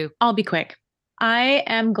are you? I'll be quick. I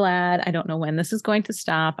am glad. I don't know when this is going to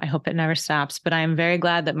stop. I hope it never stops, but I am very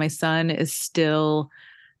glad that my son is still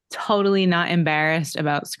totally not embarrassed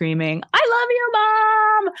about screaming, "I love you,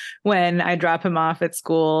 Mom, when I drop him off at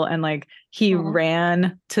school. And like he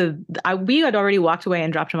ran we had already walked away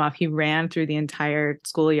and dropped him off. He ran through the entire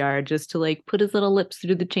schoolyard just to like put his little lips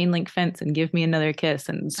through the chain link fence and give me another kiss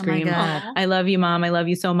and scream, I love you, Mom. I love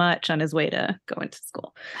you so much, on his way to go into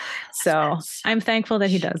school. So I'm thankful that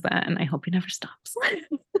he does that. And I hope he never stops.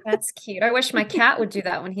 That's cute. I wish my cat would do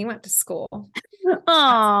that when he went to school.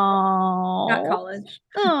 Oh, Not college.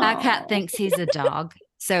 Our cat thinks he's a dog.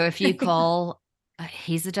 So if you call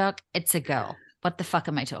he's a dog, it's a girl. What the fuck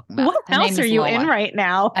am I talking about? What else are you in right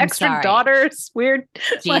now? I'm Extra sorry. daughters, weird.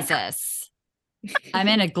 Jesus. I'm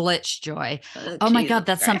in a glitch, Joy. Oh my God,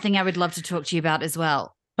 that's something I would love to talk to you about as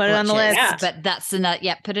well. Put it on the list. Yeah. But that's enough.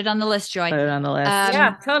 Yeah, put it on the list, Joy. Put it on the list.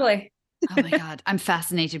 Yeah, totally. Oh my God, I'm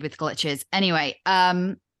fascinated with glitches. Anyway,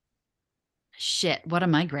 shit, what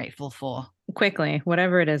am I grateful for? Quickly,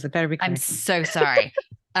 whatever it is, it better be quick. I'm so sorry.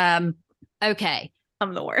 Okay.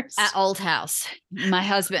 I'm the worst. At Old House, my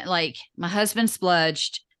husband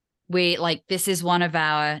splurged. This is one of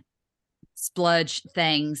our splurge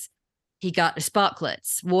things. He got a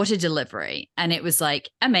Sparklets water delivery, and it was like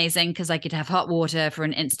amazing because I could have hot water for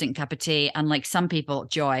an instant cup of tea. Unlike some people,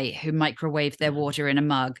 Joy, who microwave their water in a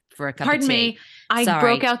mug for a cup of tea. Pardon me. I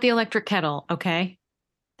broke out the electric kettle. Okay.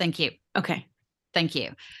 Thank you. Okay. Thank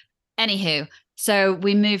you. Anywho, so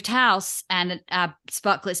we moved house, and our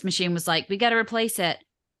Sparklets machine was like, we got to replace it.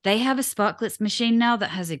 They have a Sparklets machine now that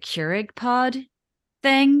has a Keurig pod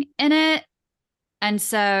thing in it. And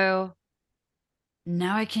so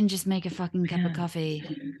now I can just make a fucking cup of coffee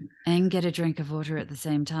and get a drink of water at the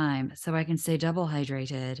same time, so I can stay double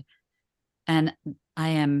hydrated. And I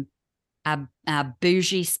am a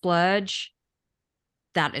bougie splurge.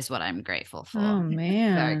 That is what I'm grateful for. Oh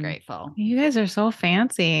man, very grateful. You guys are so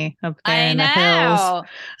fancy up there I in know. the hills.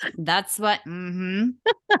 That's what.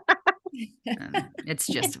 It's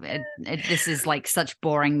just this is like such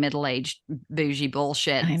boring middle-aged bougie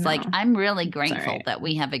bullshit. It's like I'm really grateful that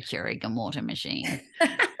we have a Keurig and water machine.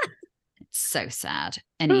 It's so sad.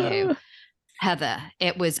 Anywho, Heather,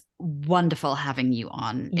 it was wonderful having you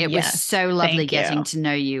on. It was so lovely getting to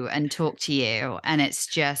know you and talk to you. And it's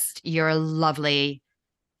just, you're a lovely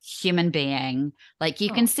human being. Like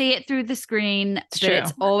you can see it through the screen, but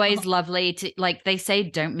it's always lovely to, like they say,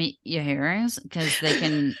 don't meet your heroes, because they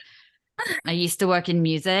can. I used to work in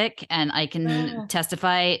music, and I can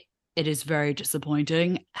testify it is very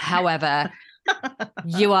disappointing. However,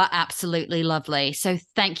 you are absolutely lovely. So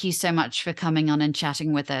thank you so much for coming on and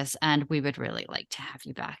chatting with us. And we would really like to have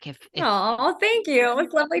you back. Oh, thank you. It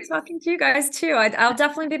was lovely talking to you guys too. I'll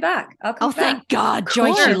definitely be back. I'll come back. Thank God.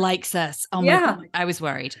 Joy, she likes us. Oh my God. I was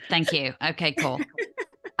worried. Thank you. Okay, cool.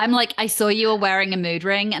 I'm like, I saw you were wearing a mood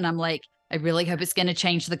ring, and I'm like, I really hope it's going to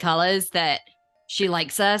change the colors that she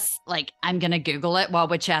likes us. Like, I'm going to Google it while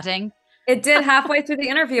we're chatting. It did halfway through the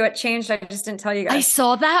interview. It changed. I just didn't tell you guys. I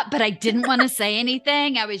saw that, but I didn't want to say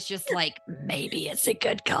anything. I was just like, maybe it's a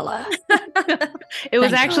good color. It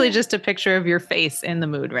was actually just a picture of your face in the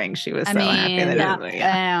mood ring. She was happy that I don't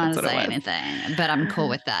want to say anything, but I'm cool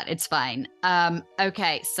with that. It's fine.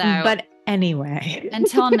 Okay, so. But anyway.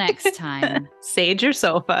 Until next time. Sage your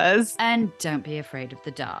sofas. And don't be afraid of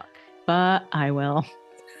the dark. But I will.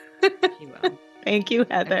 You will. Thank you,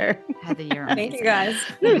 Heather. Heather, you're amazing. Thank you, guys.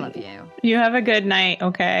 I love you. You have a good night,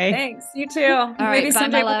 okay? Thanks. You too. Maybe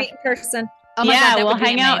someday we'll meet in person. Oh my God, we'll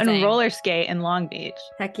hang out and roller skate in Long Beach.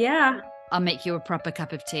 Heck yeah. I'll make you a proper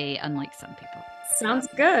cup of tea, unlike some people. Sounds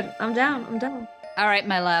good. I'm down. All right,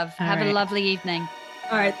 my love. Have a lovely evening.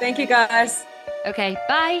 All right. Thank you, guys. Okay,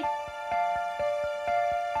 bye.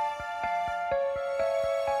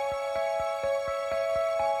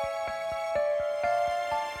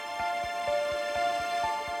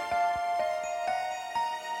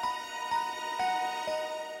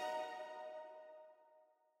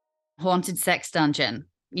 Haunted sex dungeon.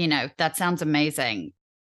 You know, that sounds amazing.